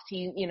bust.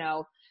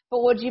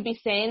 But would you be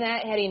saying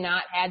that had he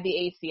not had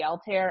the ACL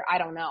tear? I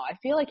don't know. I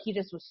feel like he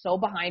just was so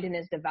behind in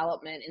his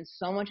development and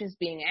so much is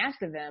being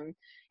asked of him.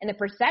 And the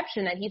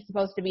perception that he's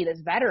supposed to be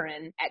this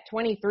veteran at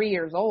 23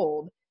 years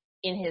old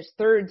in his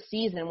third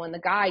season when the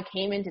guy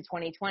came into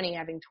 2020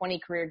 having 20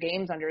 career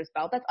games under his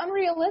belt, that's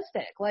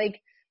unrealistic. Like,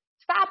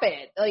 stop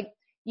it. Like,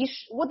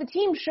 what the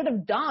team should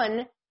have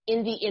done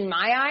in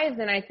my eyes,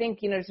 and I think,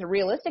 it's a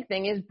realistic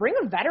thing, is bring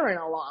a veteran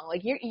along.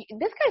 Like,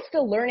 this guy's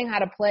still learning how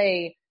to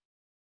play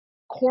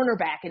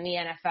cornerback in the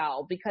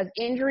NFL because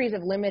injuries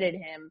have limited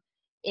him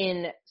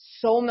in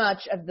so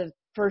much of the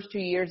first 2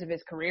 years of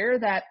his career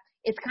that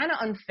it's kind of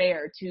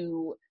unfair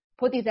to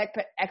put these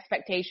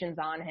expectations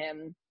on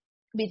him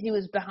because he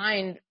was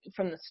behind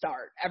from the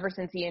start ever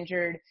since he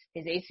injured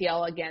his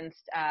ACL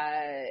against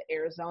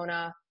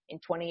Arizona in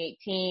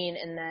 2018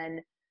 and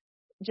then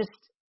just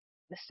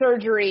the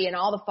surgery and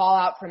all the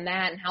fallout from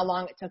that and how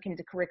long it took him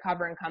to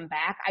recover and come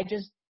back. I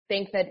just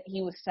think that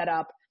he was set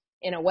up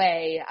in a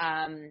way,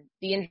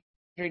 the injury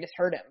just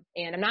hurt him.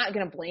 And I'm not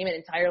going to blame it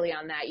entirely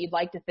on that. You'd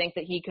like to think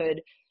that he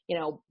could,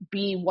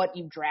 be what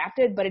you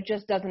drafted, but it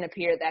just doesn't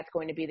appear that's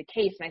going to be the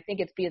case. And I think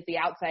it's because the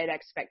outside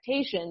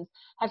expectations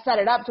have set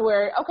it up to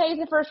where, okay,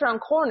 he's a first round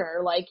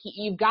corner. Like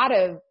you've got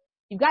to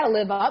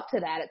live up to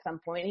that at some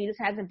point. And he just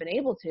hasn't been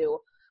able to.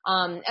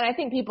 And I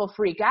think people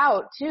freak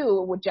out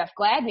too with Jeff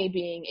Gladney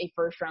being a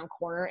first round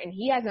corner and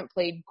he hasn't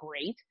played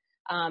great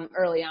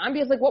early on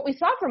because like what we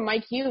saw from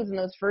Mike Hughes in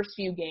those first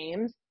few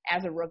games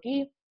as a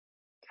rookie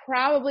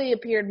probably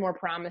appeared more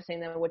promising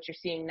than what you're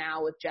seeing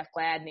now with Jeff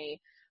Gladney.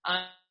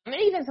 And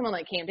even someone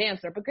like Cam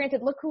Dantzler, but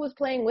granted, look who was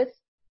playing with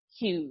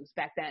Hughes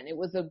back then. It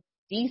was a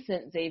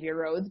decent Xavier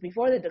Rhodes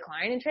before the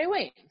decline in Trey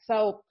Wayne.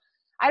 So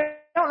I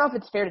don't know if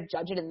it's fair to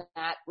judge it in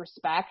that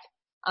respect.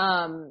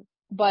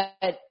 But,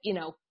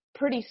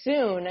 pretty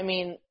soon, I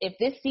mean, if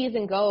this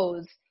season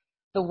goes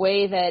the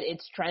way that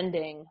it's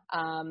trending,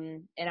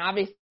 and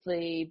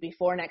obviously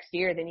before next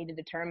year, they need to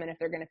determine if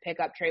they're going to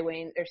pick up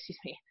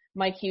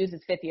Mike Hughes'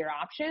 fifth-year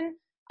option.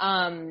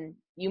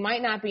 You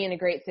might not be in a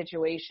great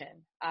situation,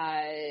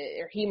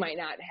 or he might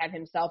not have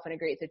himself in a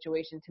great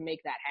situation to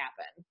make that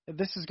happen.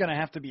 This is going to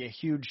have to be a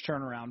huge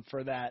turnaround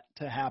for that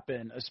to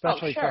happen,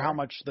 especially for how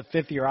much the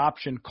fifth-year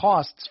option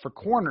costs for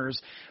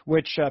corners,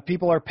 which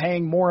people are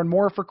paying more and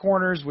more for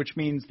corners, which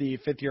means the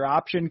fifth-year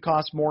option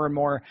costs more and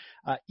more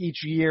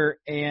each year.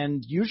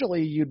 And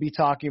usually you'd be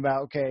talking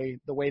about, okay,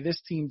 the way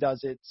this team does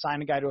it,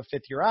 sign a guy to a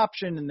fifth-year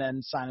option and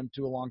then sign him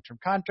to a long-term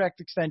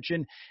contract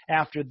extension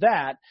after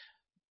that.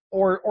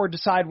 Or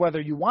decide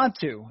whether you want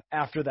to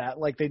after that,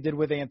 like they did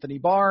with Anthony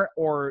Barr,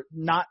 or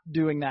not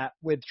doing that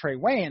with Trey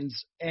Waynes.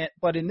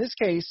 But in this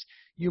case,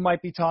 you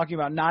might be talking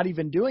about not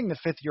even doing the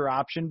fifth-year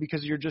option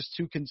because you're just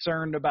too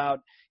concerned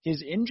about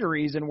his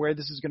injuries and where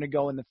this is going to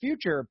go in the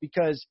future.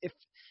 Because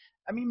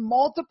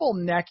multiple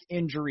neck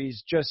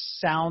injuries just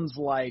sounds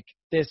like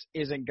this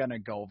isn't going to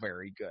go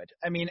very good.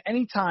 I mean,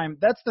 anytime,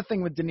 that's the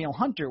thing with Danielle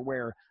Hunter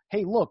where,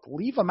 hey, look,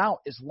 leave him out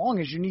as long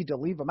as you need to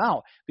leave him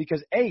out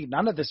because A,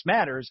 none of this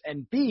matters,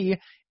 and B,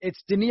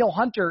 it's Danielle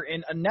Hunter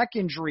and a neck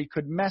injury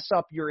could mess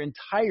up your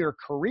entire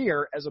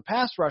career as a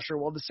pass rusher.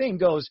 Well, the same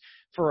goes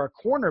for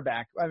a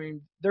cornerback. I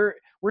mean,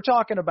 we're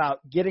talking about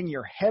getting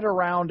your head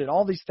around and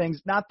all these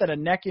things. Not that a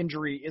neck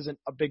injury isn't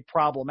a big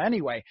problem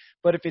anyway,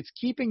 but if it's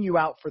keeping you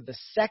out for the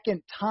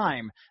second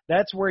time,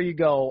 that's where you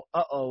go,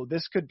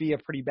 this could be a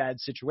pretty bad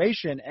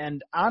situation.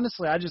 And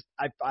honestly,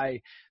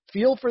 I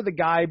feel for the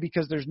guy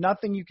because there's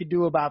nothing you could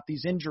do about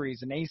these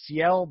injuries. An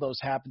ACL, those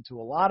happen to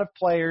a lot of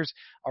players.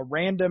 A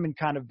random and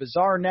kind of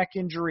bizarre neck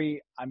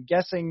injury, I'm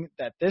guessing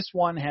that this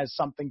one has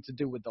something to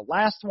do with the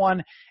last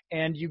one,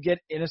 and you get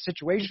in a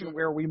situation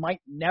where we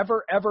might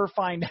never, ever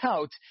find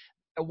out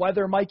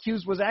whether Mike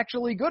Hughes was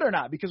actually good or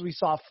not, because we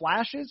saw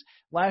flashes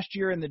last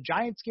year in the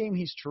Giants game.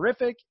 He's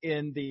terrific.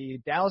 In the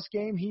Dallas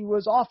game, he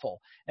was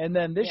awful. And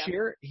then this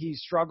year, he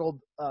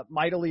struggled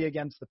mightily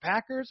against the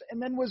Packers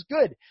and then was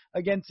good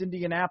against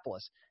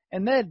Indianapolis.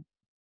 And then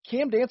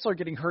Cam Dantzler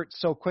getting hurt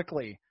so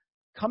quickly.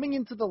 Coming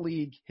into the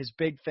league, his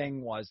big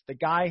thing was the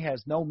guy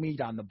has no meat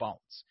on the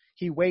bones.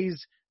 He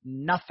weighs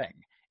nothing.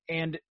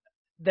 And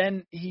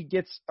then he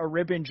gets a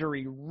rib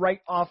injury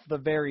right off the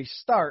very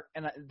start,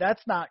 and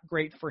that's not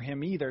great for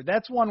him either.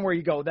 That's one where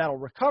you go, that'll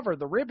recover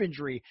the rib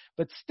injury,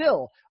 but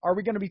still, are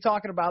we going to be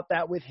talking about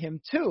that with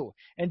him too?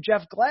 And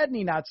Jeff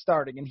Gladney not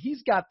starting, and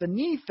he's got the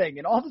knee thing,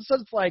 and all of a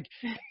sudden it's like,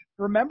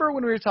 remember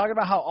when we were talking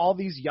about how all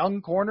these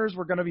young corners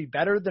were going to be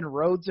better than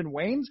Rhodes and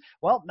Waynes?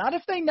 Well, not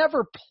if they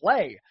never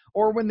play,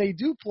 or when they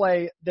do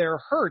play, they're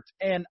hurt.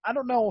 And I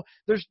don't know,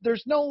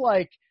 there's no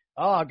like,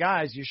 oh,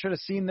 guys, you should have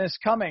seen this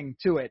coming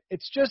to it.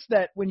 It's just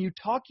that when you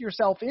talk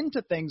yourself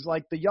into things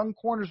like the young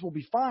corners will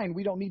be fine,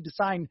 we don't need to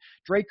sign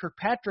Drake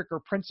Kirkpatrick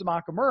or Prince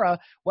Amukamara,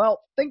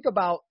 well, think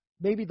about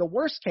maybe the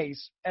worst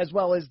case as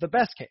well as the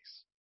best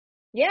case.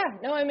 Yeah,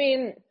 no, I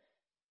mean,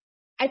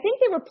 I think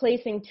they were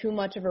placing too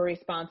much of a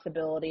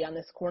responsibility on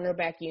this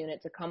cornerback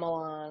unit to come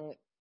along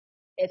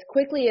as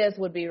quickly as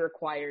would be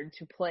required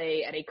to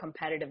play at a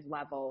competitive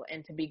level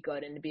and to be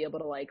good and to be able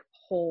to like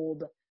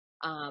hold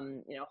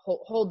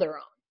their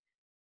own.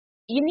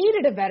 You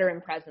needed a veteran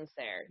presence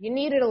there. You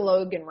needed a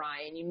Logan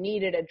Ryan. You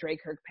needed a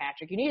Drake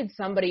Kirkpatrick. You needed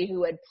somebody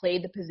who had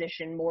played the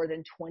position more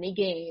than 20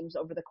 games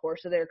over the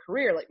course of their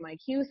career, like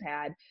Mike Hughes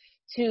had,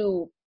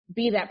 to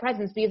be that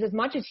presence. Because as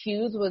much as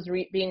Hughes was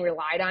being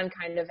relied on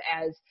kind of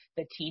as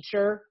the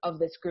teacher of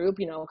this group,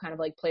 kind of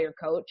like player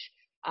coach,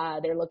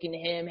 they're looking to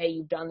him, hey,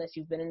 you've done this,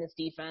 you've been in this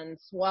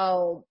defense.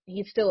 Well,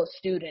 he's still a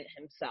student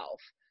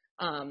himself.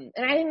 And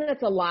I think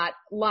that's a lot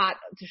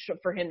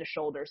for him to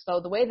shoulder.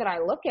 So the way that I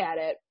look at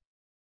it,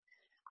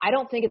 I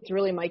don't think it's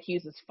really Mike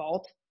Hughes'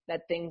 fault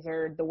that things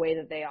are the way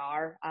that they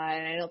are.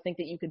 And I don't think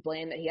that you could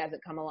blame that he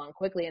hasn't come along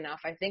quickly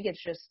enough. I think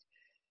it's just,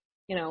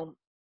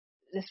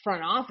 this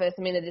front office,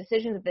 I mean, the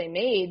decision that they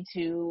made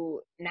to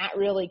not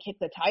really kick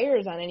the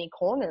tires on any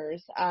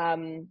corners,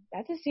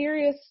 that's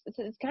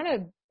it's kind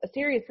of a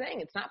serious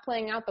thing. It's not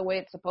playing out the way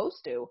it's supposed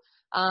to.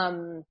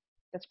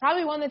 That's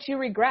probably one that you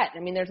regret.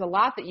 I mean, there's a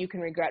lot that you can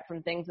regret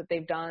from things that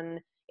they've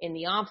done in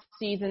the off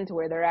season to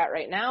where they're at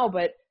right now,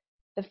 but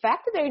the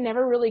fact that they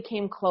never really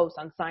came close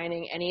on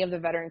signing any of the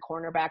veteran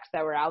cornerbacks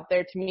that were out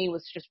there, to me,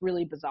 was just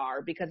really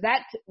bizarre, because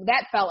that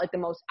felt like the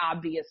most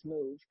obvious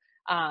move.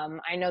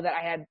 I know that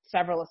I had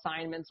several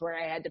assignments where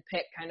I had to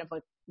pick kind of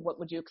like what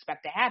would you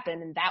expect to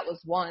happen, and that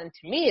was one.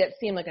 To me, it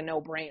seemed like a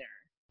no-brainer.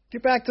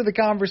 Get back to the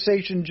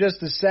conversation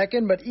just a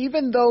second, but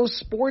even though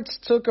sports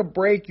took a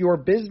break, your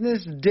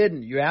business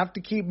didn't. You have to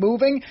keep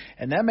moving,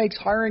 and that makes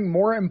hiring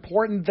more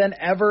important than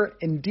ever.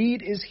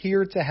 Indeed is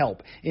here to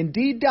help.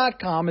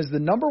 Indeed.com is the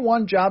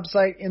 #1 job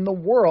site in the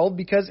world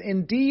because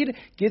Indeed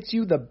gets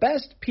you the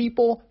best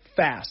people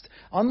fast.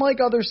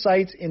 Unlike other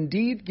sites,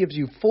 Indeed gives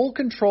you full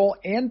control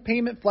and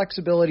payment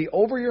flexibility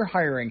over your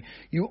hiring.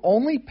 You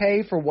only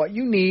pay for what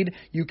you need.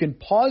 You can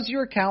pause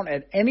your account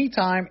at any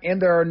time, and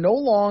there are no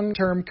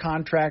long-term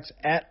contracts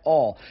at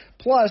all.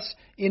 Plus,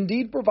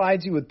 Indeed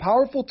provides you with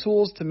powerful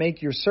tools to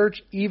make your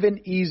search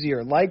even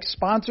easier, like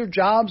sponsored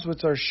jobs,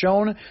 which are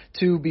shown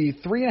to be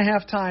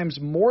 3.5 times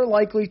more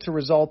likely to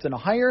result in a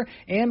hire,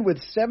 and with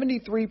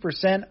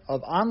 73%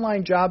 of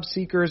online job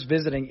seekers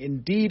visiting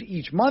Indeed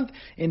each month,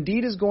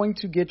 Indeed is going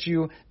to get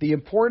you the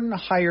important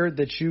hire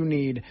that you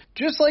need,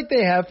 just like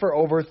they have for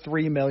over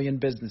 3 million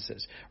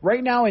businesses.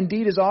 Right now,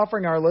 Indeed is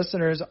offering our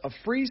listeners a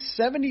free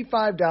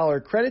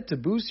 $75 credit to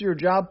boost your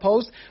job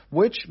post,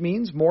 which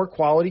means more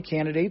quality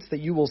candidates that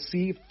you will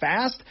see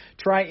fast.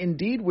 Try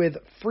Indeed with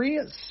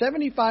free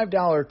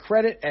 $75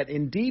 credit at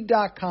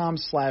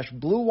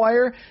Indeed.com/Blue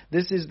Wire.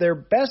 This is their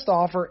best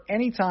offer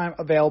anytime,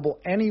 available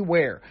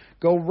anywhere.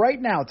 Go right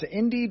now to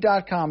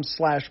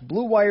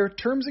Indeed.com/Blue Wire.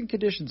 Terms and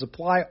conditions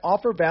apply.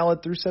 Offer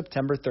valid through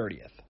September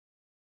 30th.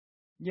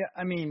 Yeah,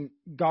 I mean,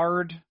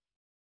 guard,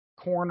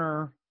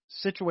 corner,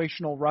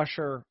 situational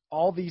rusher,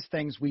 all these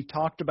things we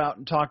talked about,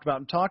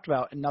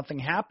 and nothing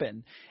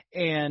happened.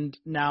 And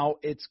now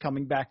it's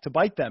coming back to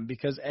bite them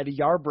because Eddie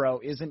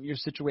Yarbrough isn't your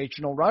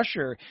situational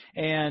rusher,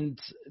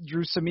 and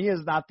Drew Samia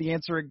is not the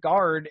answer at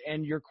guard,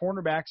 and your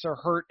cornerbacks are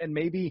hurt and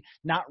maybe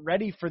not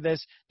ready for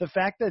this. The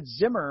fact that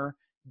Zimmer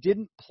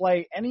didn't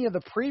play any of the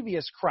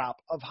previous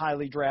crop of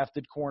highly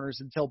drafted corners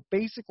until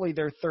basically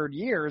their third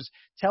years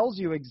tells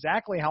you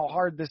exactly how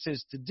hard this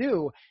is to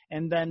do,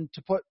 and then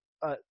to put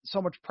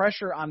so much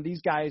pressure on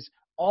these guys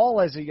all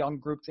as a young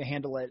group to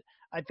handle it.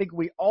 I think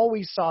we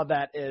always saw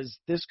that as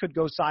this could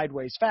go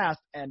sideways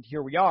fast, and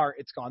here we are.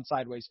 It's gone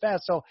sideways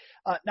fast. So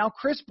now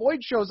Chris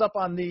Boyd shows up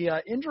on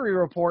the injury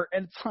report,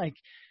 and it's like,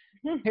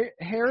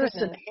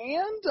 Harrison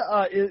Hand?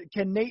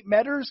 Can Nate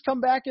Metters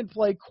come back and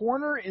play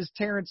corner? Is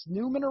Terrence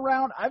Newman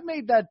around? I've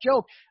made that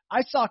joke.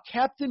 I saw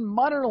Captain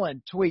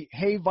Munnerlyn tweet,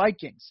 "Hey,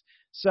 Vikings."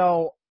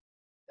 So,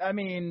 I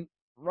mean,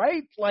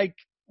 right? Like,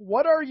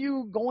 what are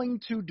you going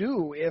to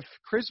do if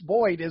Chris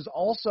Boyd is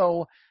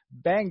also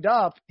banged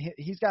up?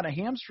 He's got a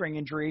hamstring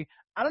injury.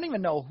 I don't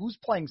even know who's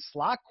playing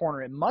slot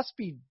corner. It must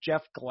be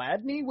Jeff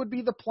Gladney would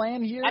be the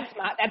plan here.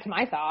 That's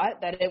my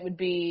thought, that it would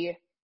be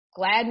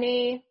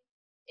Gladney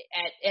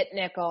at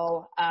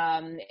nickel.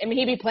 I mean,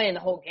 he'd be playing the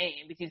whole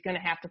game because he's going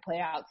to have to play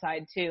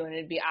outside too, and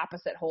it'd be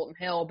opposite Holton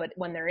Hill. But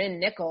when they're in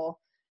nickel,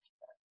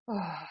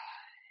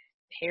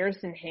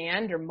 Harrison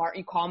Hand or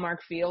you call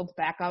Mark Fields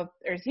back up,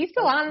 or is he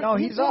still on? No,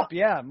 he's up.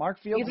 Yeah, Mark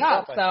Fields he's is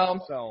up.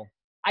 So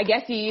I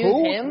guess you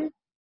use him.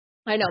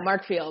 I know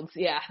Mark Fields.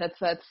 Yeah, that's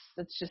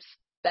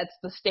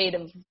the state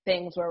of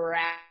things where we're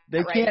at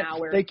right now.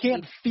 Where they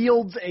can't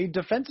field a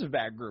defensive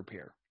back group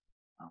here.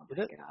 Oh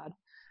my God.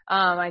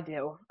 I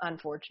do,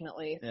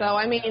 unfortunately. Yeah, so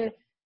I mean,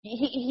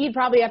 he'd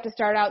probably have to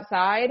start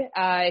outside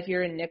if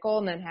you're in nickel,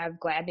 and then have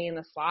Gladney in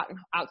the slot and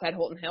outside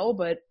Holton Hill.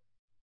 But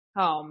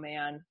oh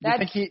man,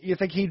 you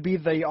think he'd be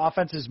the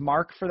offense's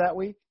mark for that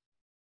week?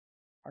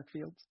 Mark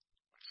Fields.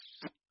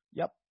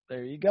 Yep.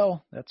 There you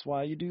go. That's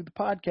why you do the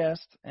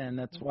podcast, and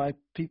that's why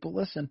people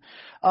listen.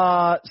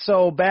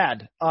 So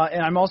bad.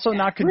 And I'm also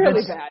not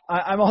convinced. Really bad.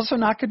 I'm also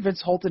not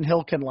convinced Holton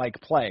Hill can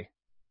play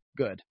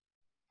good.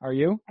 Are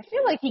you? I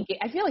feel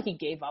like he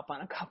gave up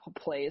on a couple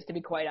plays, to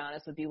be quite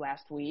honest with you,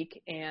 last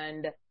week,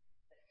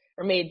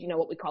 or made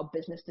what we call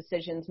business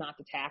decisions not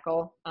to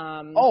tackle.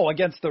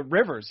 Against the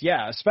Rivers,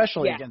 yeah,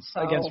 especially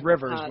against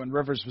Rivers when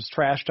Rivers was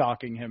trash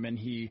talking him, and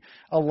he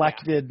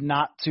elected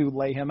not to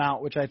lay him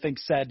out, which I think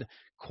said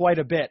quite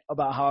a bit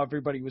about how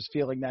everybody was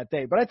feeling that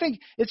day. But I think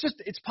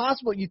it's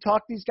possible. You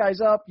talk these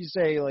guys up, you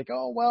say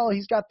oh, well,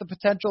 he's got the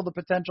potential,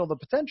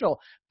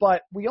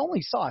 but we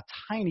only saw a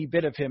tiny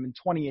bit of him in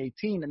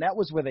 2018, and that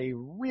was with a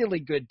really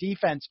good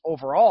defense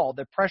overall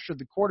that pressured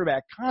the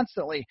quarterback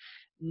constantly.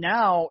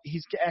 Now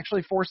he's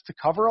actually forced to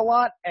cover a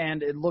lot,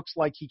 and it looks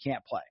like he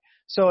can't play.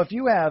 So if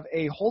you have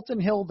a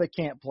Holton Hill that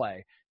can't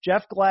play,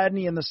 Jeff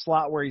Gladney in the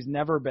slot where he's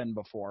never been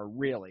before,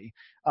 really,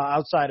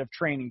 outside of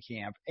training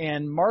camp,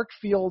 and Mark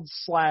Fields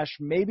 /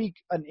 maybe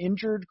an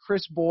injured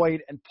Chris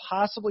Boyd and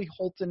possibly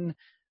Harrison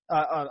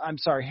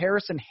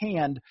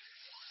Hand,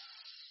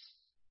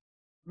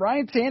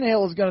 Ryan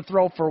Tannehill is going to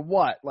throw for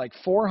what,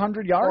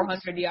 400 yards?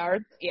 400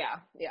 yards? Yeah.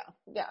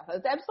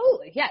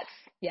 Absolutely. Yes.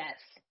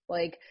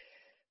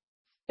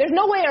 There's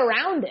no way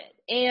around it.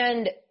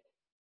 And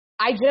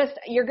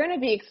you're going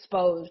to be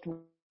exposed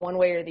one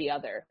way or the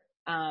other.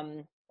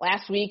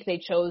 Last week, they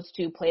chose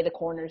to play the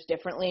corners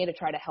differently to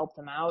try to help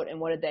them out. And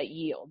what did that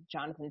yield?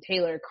 Jonathan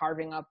Taylor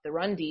carving up the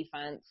run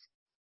defense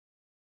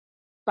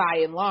by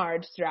and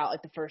large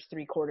throughout the first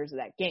 3 quarters of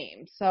that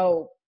game.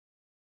 So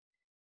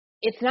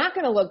it's not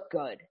going to look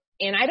good.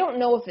 And I don't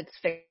know if it's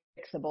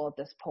fixable at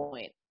this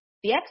point.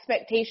 The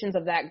expectations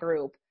of that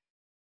group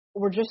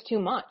were just too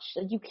much.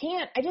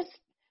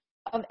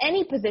 Of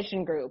any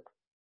position group,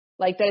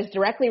 that is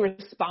directly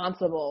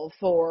responsible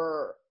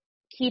for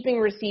keeping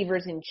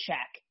receivers in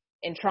check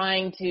and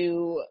trying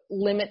to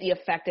limit the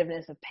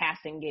effectiveness of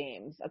passing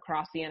games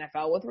across the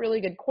NFL with really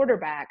good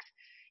quarterbacks,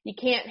 you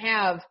can't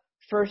have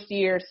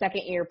first-year,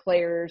 second-year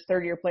players,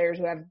 third-year players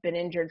who have been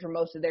injured for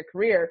most of their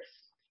career.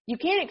 You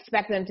can't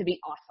expect them to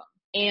be awesome.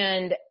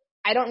 And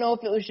I don't know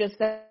if it was just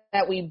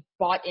that we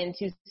bought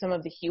into some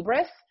of the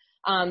hubris,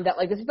 that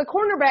this is the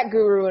cornerback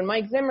guru and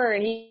Mike Zimmer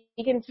and he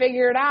can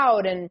figure it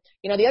out. And,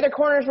 the other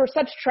corners were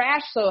such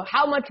trash, so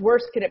how much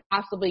worse could it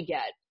possibly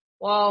get?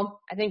 Well,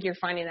 I think you're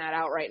finding that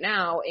out right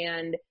now,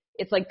 and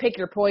it's pick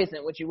your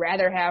poison. Would you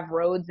rather have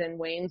Rhodes and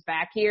Waynes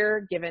back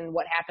here, given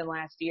what happened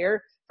last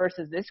year,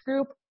 versus this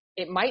group?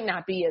 It might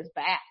not be as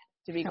bad,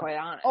 to be quite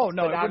honest. Oh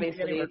no, but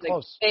obviously they were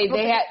close. They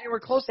were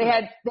close. They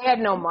had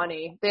no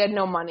money. They had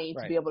no money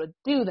to be able to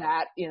do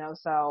that.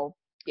 So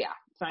yeah.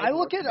 I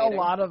look at a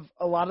lot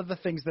of the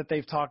things that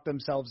they've talked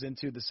themselves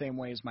into the same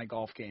way as my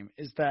golf game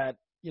is that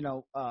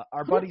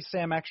our buddy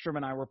Sam Ekstrom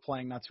and I were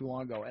playing not too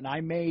long ago, and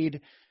I made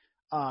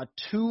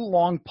 2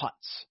 long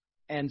putts,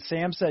 and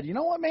Sam said, "You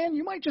know what, man,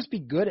 you might just be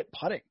good at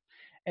putting."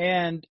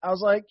 And I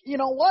was like, "You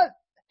know what?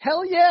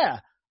 Hell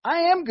yeah,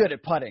 I am good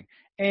at putting."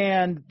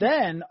 And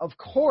then, of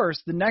course,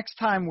 the next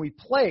time we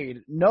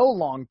played, no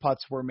long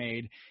putts were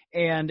made,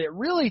 and it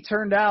really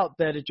turned out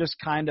that it just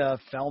kind of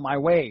fell my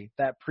way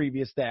that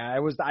previous day.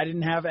 I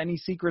didn't have any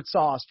secret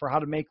sauce for how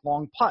to make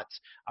long putts.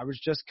 I was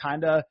just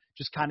kind of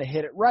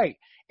hit it right.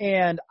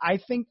 And I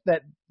think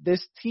that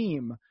this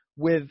team,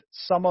 with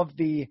some of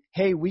the,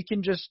 hey, we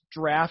can just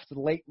draft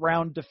late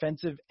round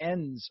defensive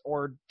ends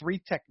or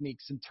 3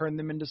 techniques and turn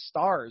them into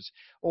stars,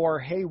 or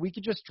hey, we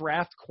could just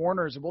draft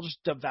corners and we'll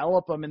just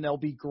develop them and they'll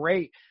be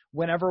great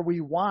whenever we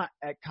want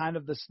at kind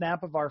of the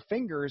snap of our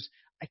fingers.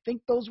 I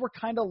think those were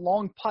kind of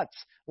long putts.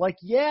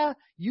 Yeah,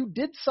 you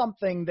did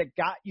something that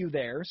got you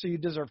there, so you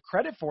deserve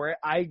credit for it.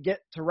 I get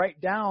to write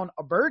down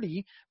a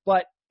birdie,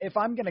 but if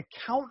I'm going to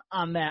count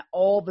on that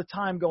all the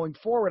time going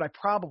forward, I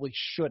probably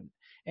shouldn't.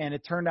 And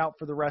it turned out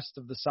for the rest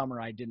of the summer,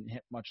 I didn't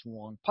hit much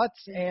long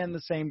putts, and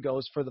the same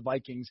goes for the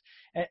Vikings.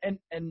 And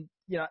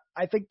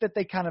I think that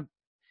they kind of,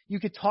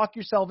 you could talk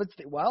yourself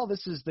into, well,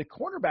 this is the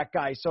cornerback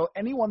guy, so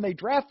anyone they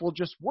draft will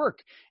just work.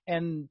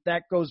 And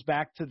that goes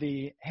back to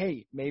the,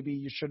 hey, maybe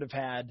you should have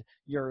had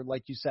your,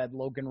 like you said,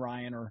 Logan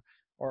Ryan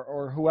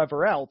or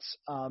whoever else,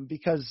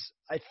 because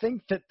I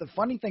think that the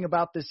funny thing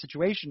about this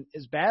situation,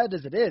 as bad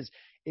as it is,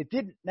 it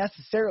didn't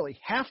necessarily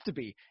have to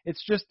be.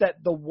 It's just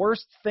that the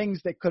worst things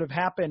that could have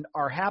happened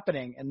are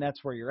happening, and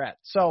that's where you're at.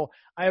 So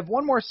I have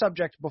one more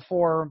subject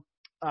before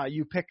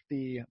you pick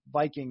the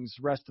Vikings'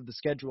 rest of the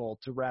schedule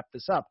to wrap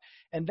this up,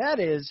 and that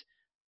is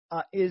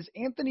Is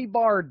Anthony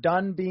Barr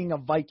done being a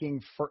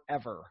Viking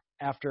forever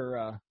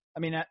after,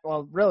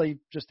 really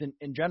just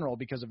in general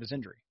because of his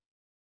injury?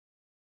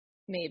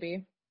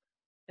 Maybe.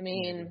 I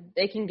mean,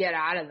 they can get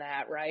out of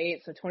that,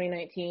 right? So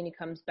 2019, he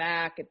comes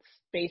back. It's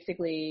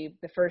basically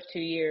the first 2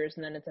 years,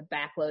 and then it's a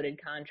backloaded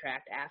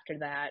contract after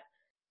that.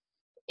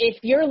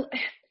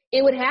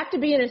 It would have to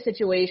be in a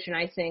situation,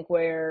 I think,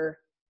 where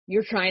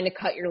you're trying to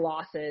cut your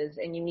losses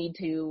and you need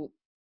to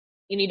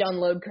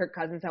unload Kirk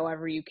Cousins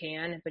however you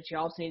can, but you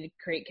also need to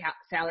create cap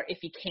salary.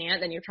 If you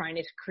can't, then you're trying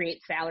to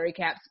create salary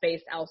cap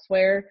space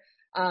elsewhere.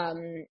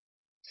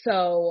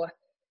 So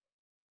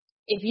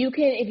if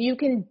you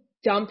can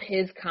dump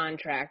his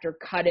contract or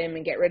cut him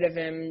and get rid of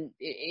him,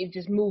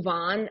 just move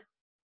on,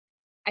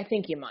 I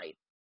think you might.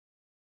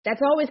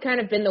 That's always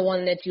kind of been the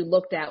one that you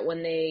looked at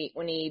when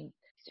he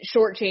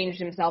shortchanged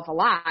himself a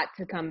lot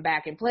to come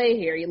back and play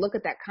here. You look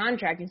at that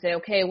contract and say,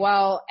 okay,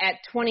 well, at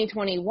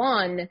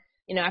 2021,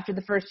 after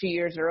the first 2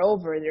 years are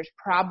over, there's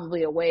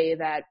probably a way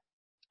that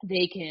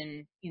they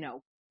can,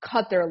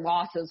 cut their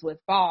losses with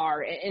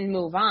Barr and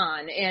move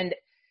on. And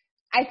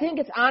I think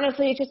it's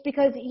just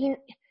because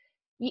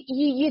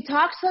you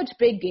talk such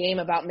big game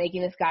about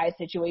making this guy a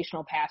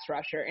situational pass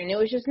rusher, and it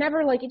was just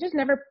never it just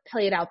never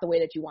played out the way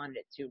that you wanted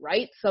it to,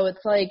 right? So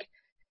it's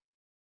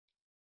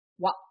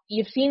well,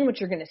 you've seen what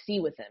you're going to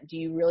see with him. Do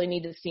you really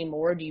need to see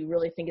more? Do you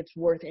really think it's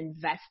worth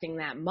investing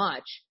that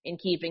much in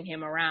keeping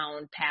him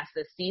around past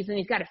this season?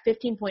 He's got a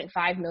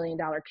 $15.5 million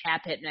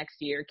cap hit next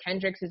year.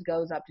 Kendricks's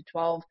goes up to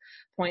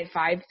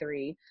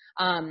 $12.53.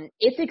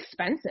 It's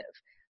expensive.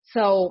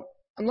 So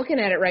I'm looking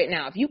at it right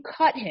now. If you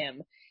cut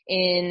him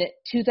in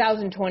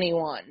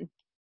 2021,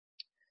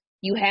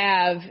 you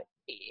have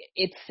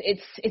it's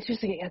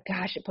just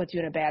gosh, it puts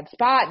you in a bad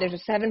spot. There's a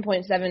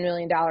 $7.7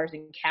 million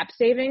in cap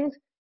savings,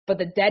 but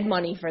the dead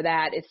money for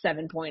that is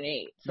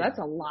 7.8. So that's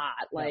a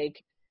lot.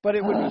 But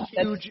it would be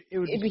huge. It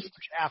would be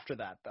huge after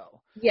that,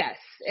 though. Yes,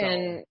 so,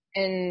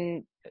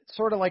 and it's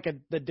sort of like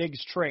the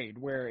Diggs trade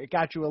where it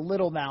got you a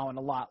little now and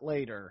a lot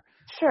later.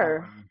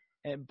 Sure.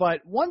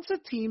 But once a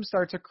team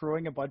starts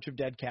accruing a bunch of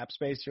dead cap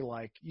space,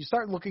 you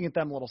start looking at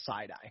them a little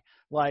side eye.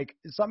 Like,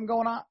 is something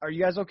going on? Are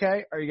you guys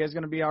okay? Are you guys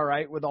going to be all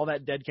right with all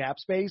that dead cap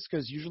space?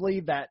 Because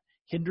usually that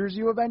hinders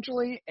you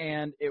eventually,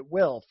 and it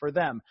will for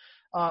them.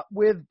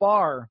 With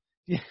Barr,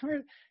 you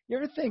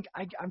ever think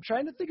I'm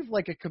trying to think of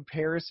a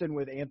comparison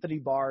with Anthony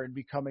Barr and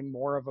becoming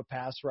more of a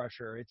pass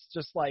rusher. It's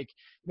just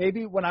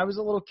maybe when I was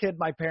a little kid,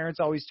 my parents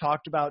always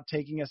talked about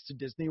taking us to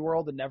Disney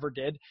World and never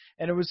did.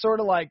 And it was sort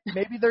of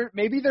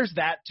maybe there's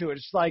that to it.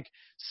 It's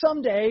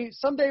someday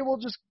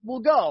we'll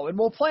go and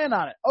we'll plan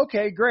on it.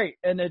 Okay, great.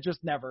 And it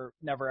just never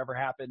ever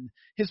happened.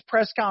 His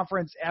press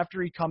conference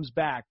after he comes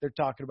back, they're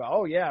talking about,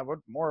 oh yeah, we're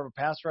more of a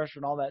pass rusher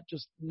and all that.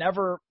 Just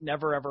never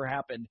ever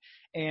happened.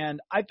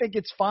 And I think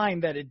it's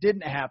fine that it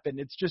didn't happen.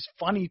 It's just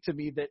funny to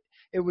me that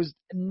it was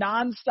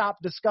nonstop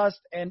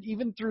discussed, and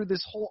even through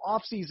this whole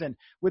offseason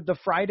with the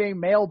Friday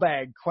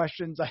mailbag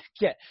questions I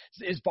get,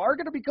 is Barr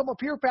going to become a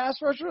pure pass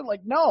rusher?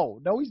 No,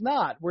 he's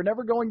not. We're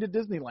never going to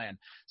Disneyland.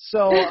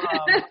 So,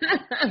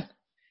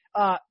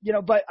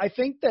 but I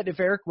think that if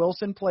Eric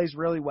Wilson plays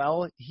really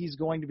well, he's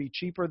going to be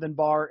cheaper than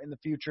Barr in the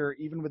future,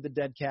 even with the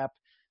dead cap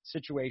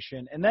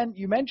situation. And then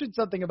you mentioned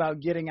something about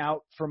getting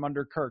out from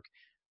under Kirk.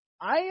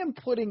 I am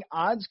putting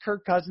odds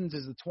Kirk Cousins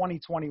is the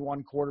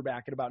 2021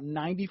 quarterback at about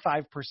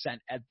 95%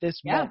 at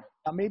this moment.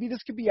 Now, maybe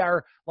this could be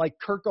our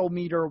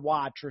Kirk-o-meter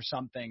watch or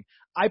something.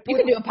 You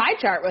could do a pie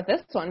chart with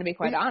this one, to be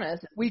quite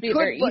honest. We could,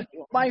 but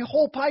my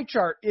whole pie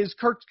chart is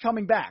Kirk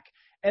coming back.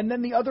 And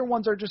then the other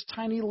ones are just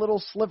tiny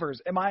little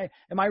slivers. Am I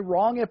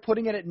wrong at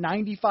putting it at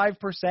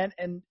 95%?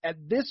 And at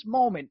this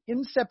moment,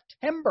 in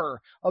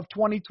September of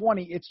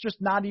 2020, it's just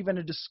not even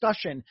a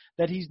discussion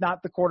that he's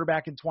not the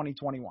quarterback in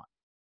 2021.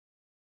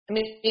 I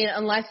mean,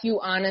 unless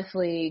you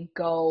honestly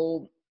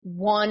go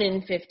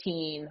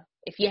 1-15,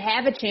 if you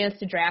have a chance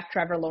to draft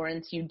Trevor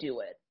Lawrence, you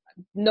do it.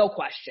 No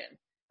question.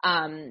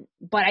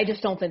 But I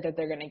just don't think that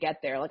they're going to get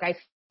there. I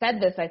said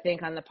this, I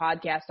think, on the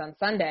podcast on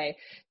Sunday.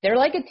 They're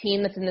like a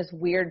team that's in this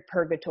weird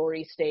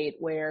purgatory state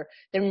where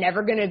they're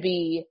never going to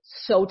be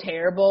so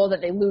terrible that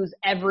they lose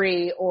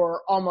every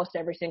or almost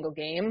every single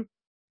game.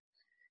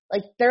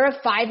 They're a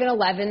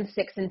 5-11,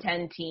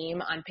 6-10 team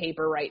on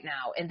paper right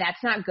now, and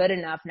that's not good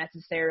enough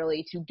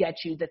necessarily to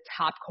get you the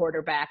top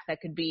quarterback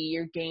that could be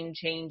your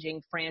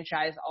game-changing,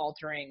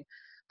 franchise-altering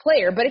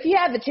player. But if you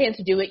have the chance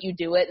to do it, you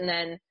do it, and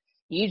then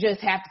you just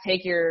have to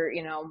take your,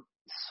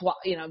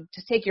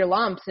 just take your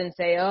lumps and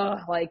say,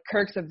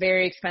 Kirk's a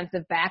very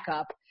expensive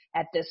backup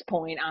at this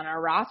point on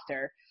our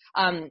roster.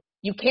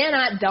 You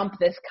cannot dump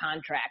this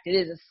contract. It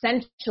is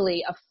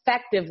essentially,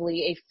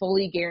 effectively, a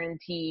fully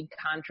guaranteed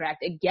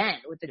contract, again,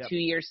 with the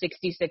 2-year,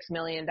 $66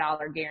 million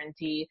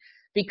guarantee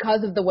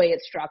because of the way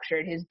it's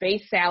structured. His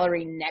base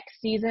salary next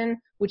season,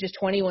 which is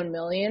 $21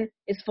 million,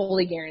 is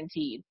fully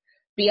guaranteed.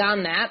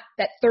 Beyond that,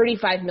 that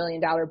 $35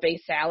 million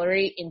base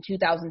salary in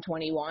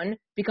 2021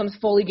 becomes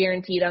fully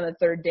guaranteed on the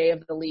third day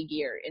of the league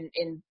year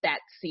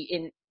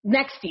in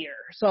next year.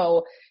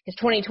 So his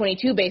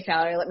 2022 base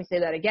salary, let me say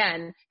that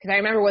again, because I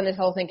remember when this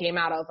whole thing came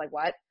out, I was like,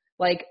 what?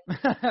 Like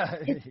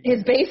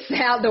his base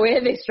salary, the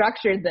way they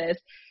structured this,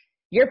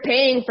 you're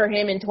paying for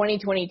him in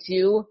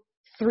 2022,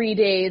 3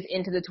 days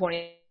into the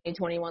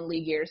 2021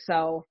 league year.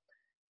 So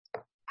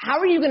how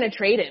are you going to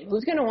trade him?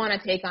 Who's going to want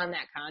to take on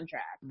that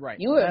contract? Right.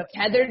 You have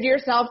tethered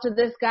yourself to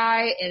this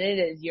guy, and it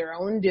is your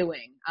own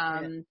doing.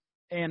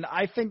 And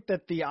I think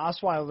that the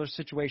Osweiler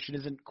situation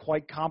isn't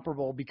quite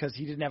comparable because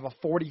he didn't have a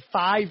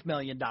 $45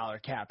 million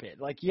cap hit.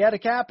 Like, he had a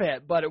cap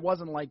hit, but it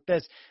wasn't like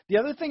this. The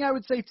other thing I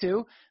would say,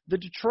 too, the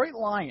Detroit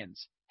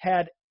Lions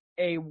had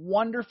a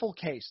wonderful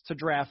case to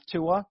draft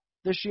Tua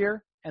this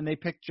year, and they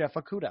picked Jeff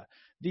Okudah.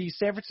 The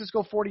San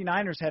Francisco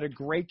 49ers had a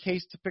great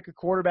case to pick a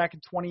quarterback in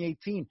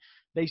 2018.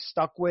 They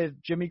stuck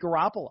with Jimmy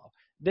Garoppolo.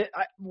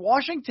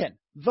 Washington,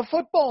 the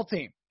football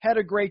team, had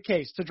a great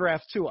case to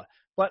draft Tua.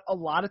 But a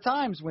lot of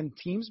times when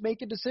teams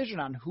make a decision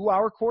on who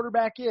our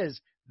quarterback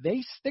is,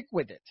 they stick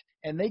with it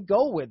and they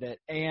go with it.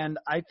 And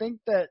I think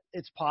that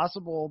it's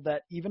possible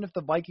that even if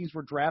the Vikings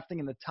were drafting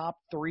in the top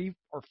 3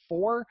 or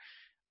 4,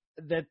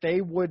 that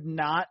they would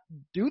not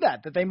do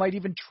that they might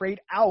even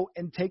trade out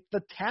and take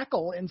the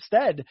tackle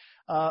instead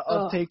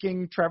of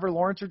taking Trevor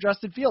Lawrence or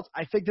Justin Fields.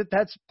 I think that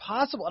that's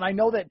possible. And I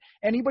know that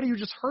anybody who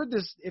just heard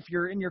this, if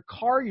you're in your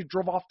car, you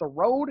drove off the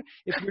road.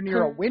 If you're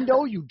near a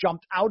window, you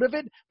jumped out of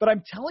it. But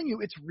I'm telling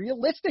you, it's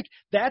realistic.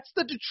 That's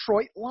the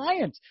Detroit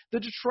Lions. The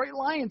Detroit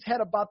Lions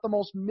had about the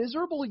most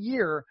miserable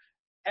year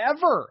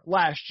ever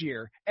last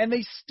year, and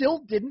they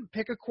still didn't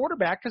pick a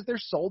quarterback because they're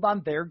sold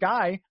on their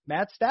guy,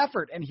 Matt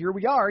Stafford. And here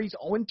we are. He's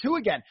 0-2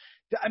 again.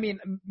 I mean,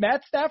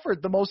 Matt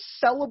Stafford, the most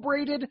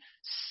celebrated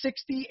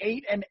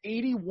 68 and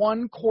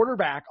 81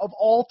 quarterback of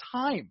all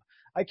time.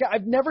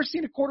 I've never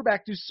seen a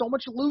quarterback do so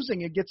much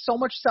losing and get so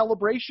much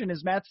celebration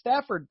as Matt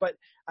Stafford, but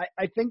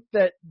I think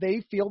that they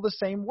feel the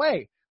same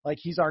way. Like,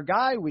 he's our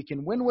guy. We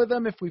can win with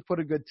him if we put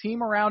a good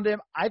team around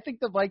him. I think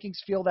the Vikings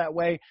feel that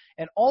way.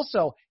 And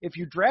also, if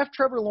you draft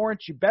Trevor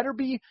Lawrence, you better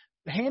be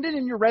handed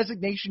in your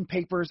resignation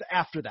papers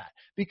after that,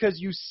 because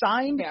you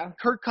signed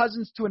Kirk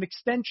Cousins to an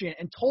extension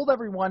and told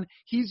everyone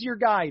he's your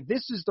guy.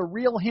 This is the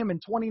real him in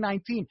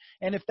 2019.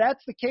 And if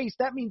that's the case,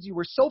 that means you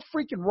were so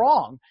freaking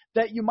wrong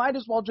that you might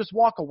as well just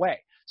walk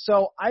away.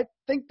 So I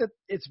think that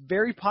it's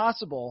very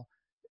possible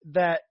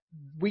that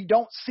we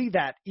don't see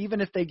that even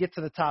if they get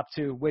to the top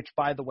 2, which,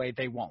 by the way,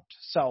 they won't.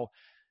 So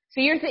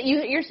you're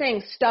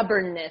saying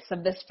stubbornness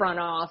of this front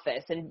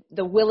office and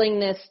the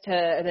non-willingness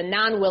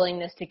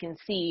to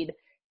concede,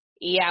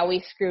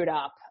 we screwed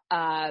up,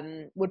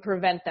 would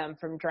prevent them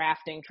from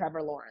drafting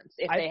Trevor Lawrence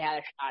if they had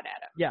a shot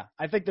at him. Yeah,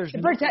 I think there's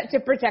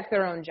to protect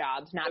their own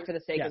jobs, not for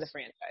the sake of the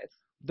franchise.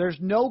 There's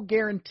no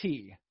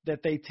guarantee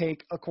that they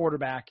take a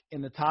quarterback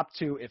in the top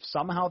 2 if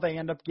somehow they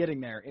end up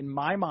getting there, in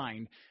my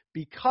mind,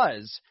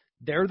 because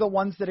they're the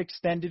ones that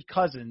extended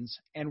Cousins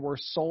and were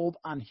sold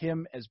on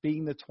him as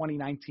being the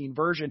 2019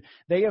 version.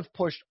 They have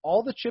pushed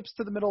all the chips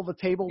to the middle of the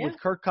table with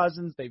Kirk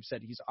Cousins. They've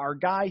said he's our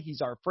guy,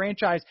 he's our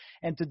franchise.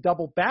 And to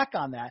double back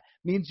on that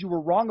means you were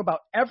wrong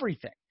about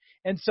everything.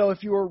 And so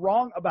if you were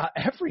wrong about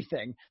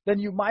everything, then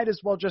you might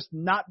as well just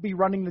not be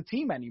running the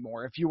team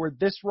anymore if you were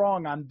this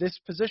wrong on this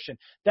position.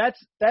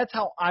 That's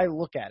how I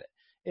look at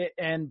it.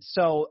 And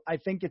so I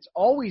think it's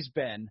always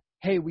been,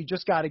 hey, we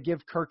just got to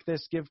give Kirk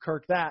this, give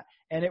Kirk that,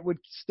 and it would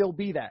still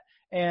be that.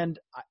 And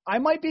I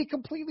might be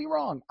completely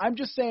wrong. I'm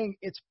just saying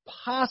it's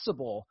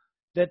possible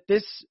that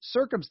this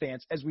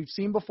circumstance, as we've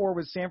seen before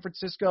with San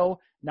Francisco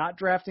not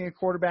drafting a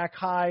quarterback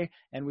high,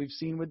 and we've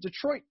seen with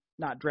Detroit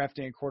not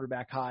drafting a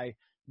quarterback high,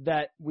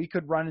 that we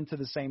could run into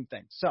the same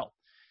thing. So,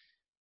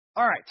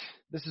 all right,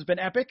 this has been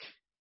epic,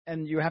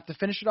 and you have to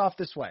finish it off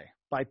this way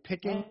by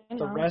picking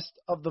the rest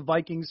of the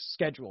Vikings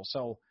schedule.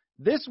 So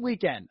this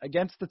weekend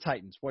against the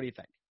Titans, what do you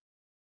think?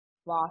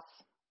 Loss.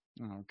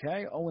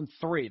 Okay,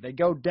 0-3. They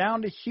go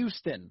down to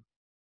Houston.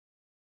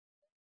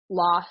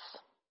 Loss.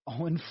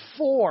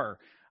 0-4.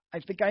 I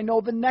think I know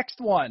the next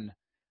one.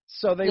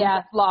 So they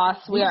loss.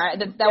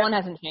 That one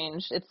hasn't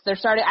changed. They're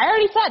starting. I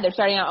already said they're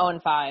starting out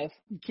 0-5.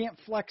 You can't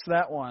flex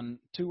that one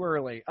too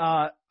early.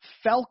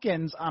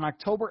 Falcons on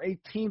October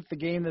 18th, the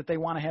game that they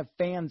want to have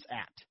fans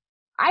at.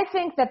 I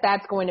think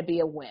that's going to be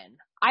a win.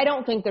 I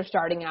don't think they're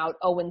starting out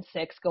 0-6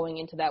 going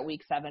into that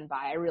Week 7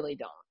 bye. I really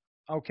don't.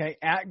 Okay,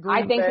 at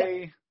Green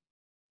Bay.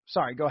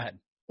 Sorry, go ahead.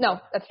 No,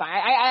 that's fine.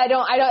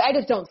 I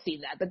just don't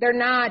see that. But they're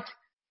not,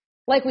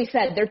 like we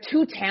said, they're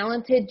too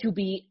talented to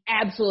be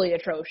absolutely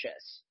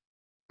atrocious.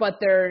 But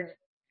they're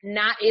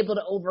not able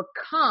to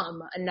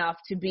overcome enough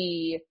to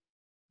be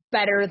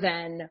better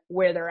than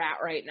where they're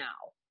at right now.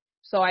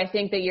 So I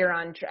think that you're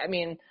on. I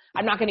mean,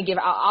 I'm not going to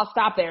I'll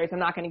stop there because I'm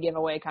not going to give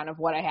away kind of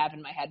what I have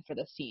in my head for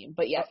this team.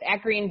 But yes,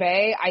 at Green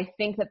Bay, I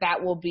think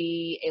that will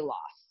be a loss.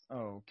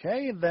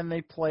 Okay, then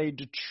they play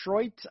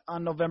Detroit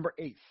on November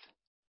 8th.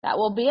 That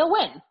will be a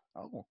win.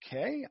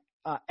 Okay.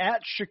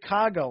 At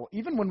Chicago,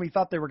 even when we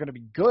thought they were going to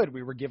be good,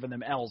 we were giving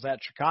them L's at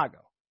Chicago.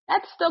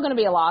 That's still going to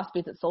be a loss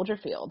because it's Soldier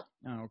Field.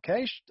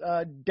 Okay.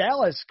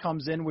 Dallas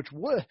comes in, which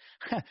would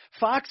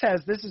Fox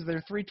has this is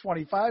their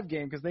 3:25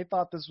 game because they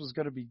thought this was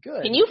going to be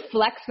good. Can you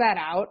flex that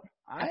out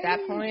at that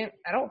point?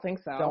 I don't think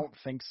so. Don't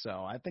think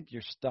so. I think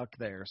you're stuck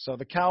there. So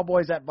the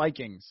Cowboys at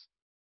Vikings.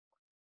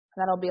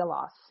 That'll be a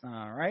loss.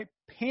 All right.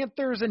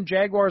 Panthers and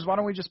Jaguars, why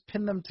don't we just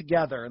pin them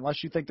together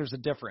unless you think there's a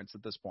difference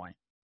at this point?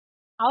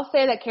 I'll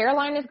say that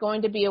Carolina is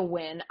going to be a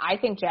win. I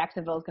think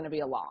Jacksonville is going to be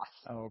a loss.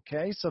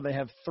 Okay, so they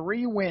have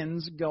 3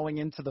 wins going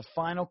into the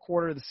final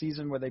quarter of the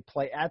season where they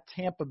play at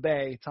Tampa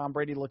Bay. Tom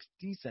Brady looks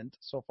decent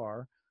so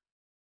far.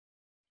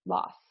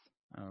 Loss.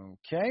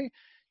 Okay.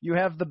 You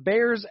have the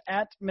Bears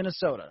at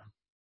Minnesota.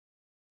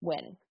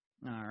 Win.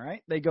 All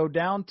right. They go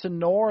down to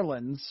New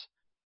Orleans.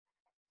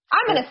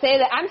 I'm going to say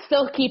that I'm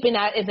still keeping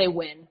that as a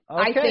win.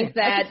 Okay. I think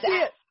that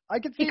I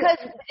can see it. Because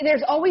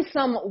there's always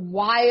some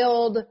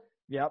wild –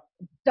 Yep.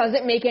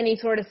 doesn't make any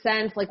sort of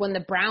sense. Like when the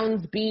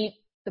Browns beat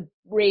the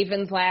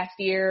Ravens last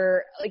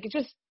year, like it's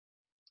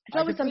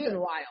always something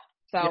wild.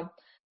 So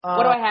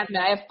what do I have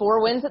now? I have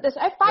 4 wins at this.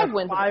 I have 5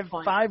 wins at this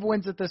point. 5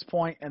 wins at this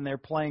point, and they're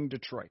playing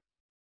Detroit.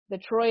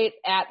 Detroit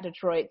at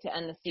Detroit to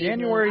end the season.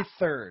 January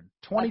 3rd,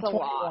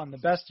 2021, the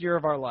best year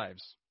of our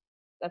lives.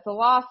 That's a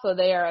loss. So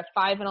they are a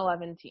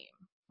 5-11 team.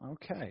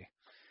 Okay.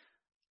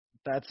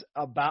 That's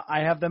about.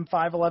 I have them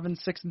 5-11,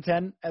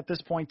 6-10 at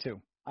this point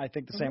too. I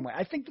think the same way.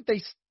 I think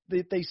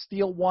that they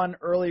steal one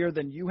earlier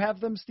than you have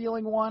them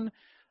stealing one,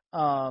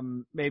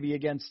 maybe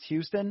against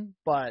Houston,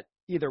 but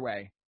either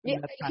way. Yeah,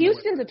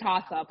 Houston's a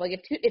toss-up. Like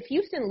if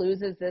Houston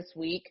loses this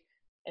week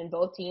and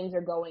both teams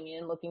are going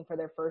in looking for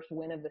their first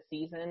win of the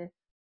season,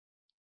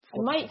 I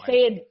might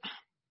say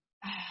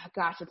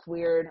gosh, it's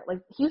weird. Like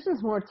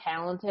Houston's more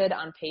talented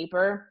on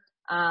paper,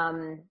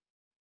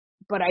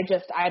 but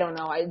I don't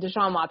know.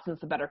 Deshaun Watson's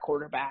the better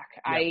quarterback.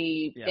 And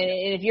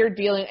if you're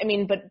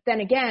dealing, but then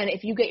again,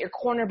 if you get your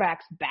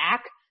cornerbacks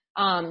back,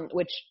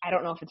 which I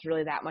don't know if it's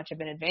really that much of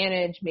an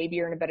advantage. Maybe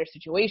you're in a better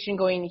situation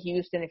going to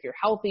Houston if you're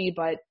healthy,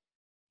 but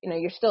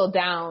you're still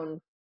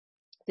down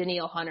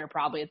Danielle Hunter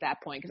probably at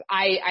that point. Because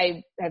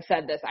I have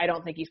said this, I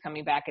don't think he's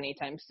coming back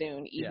anytime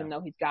soon, even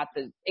though he's got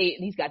the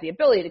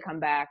ability to come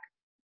back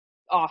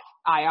off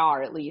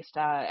IR at least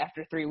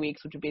after 3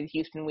 weeks, which would be the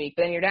Houston week.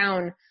 But then you're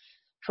down.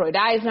 Troy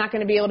Dye is not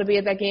going to be able to be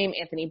at that game.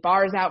 Anthony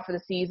Barr's out for the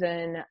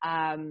season.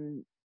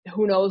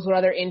 Who knows what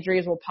other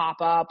injuries will pop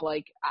up.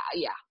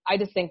 I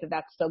just think that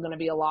that's still going to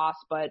be a loss,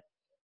 but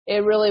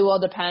it really will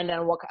depend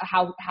on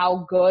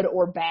how good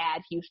or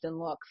bad Houston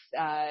looks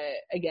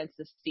against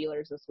the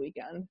Steelers this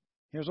weekend.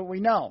 Here's what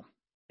we know.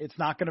 It's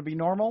not going to be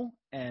normal,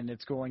 and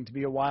it's going to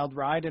be a wild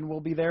ride, and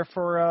we'll be there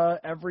for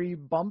every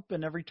bump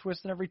and every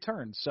twist and every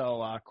turn.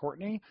 So,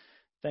 Courtney,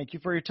 thank you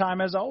for your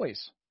time as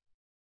always.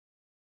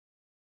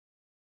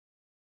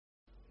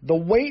 The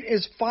wait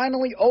is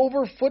finally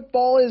over.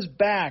 Football is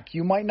back.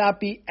 You might not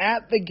be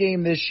at the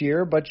game this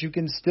year, but you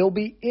can still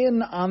be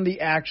in on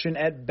the action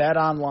at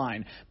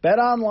BetOnline.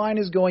 BetOnline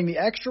is going the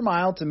extra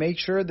mile to make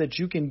sure that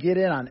you can get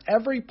in on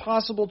every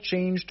possible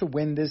change to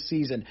win this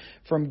season.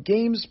 From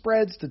game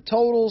spreads to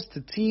totals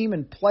to team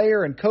and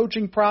player and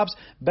coaching props,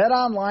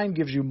 BetOnline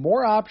gives you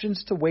more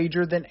options to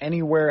wager than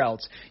anywhere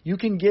else. You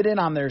can get in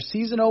on their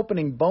season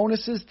opening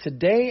bonuses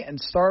today and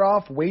start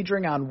off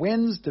wagering on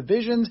wins,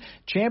 divisions,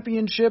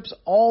 championships,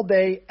 all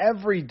day,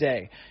 every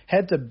day.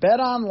 Head to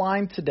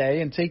BetOnline today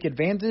and take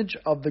advantage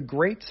of the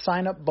great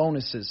sign-up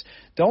bonuses.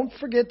 Don't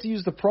forget to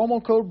use the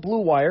promo code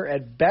BlueWire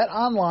at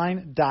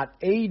betonline.ag.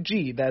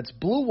 That's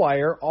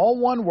BlueWire, all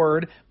one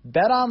word.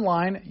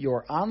 BetOnline,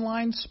 your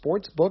online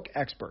sportsbook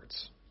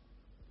experts.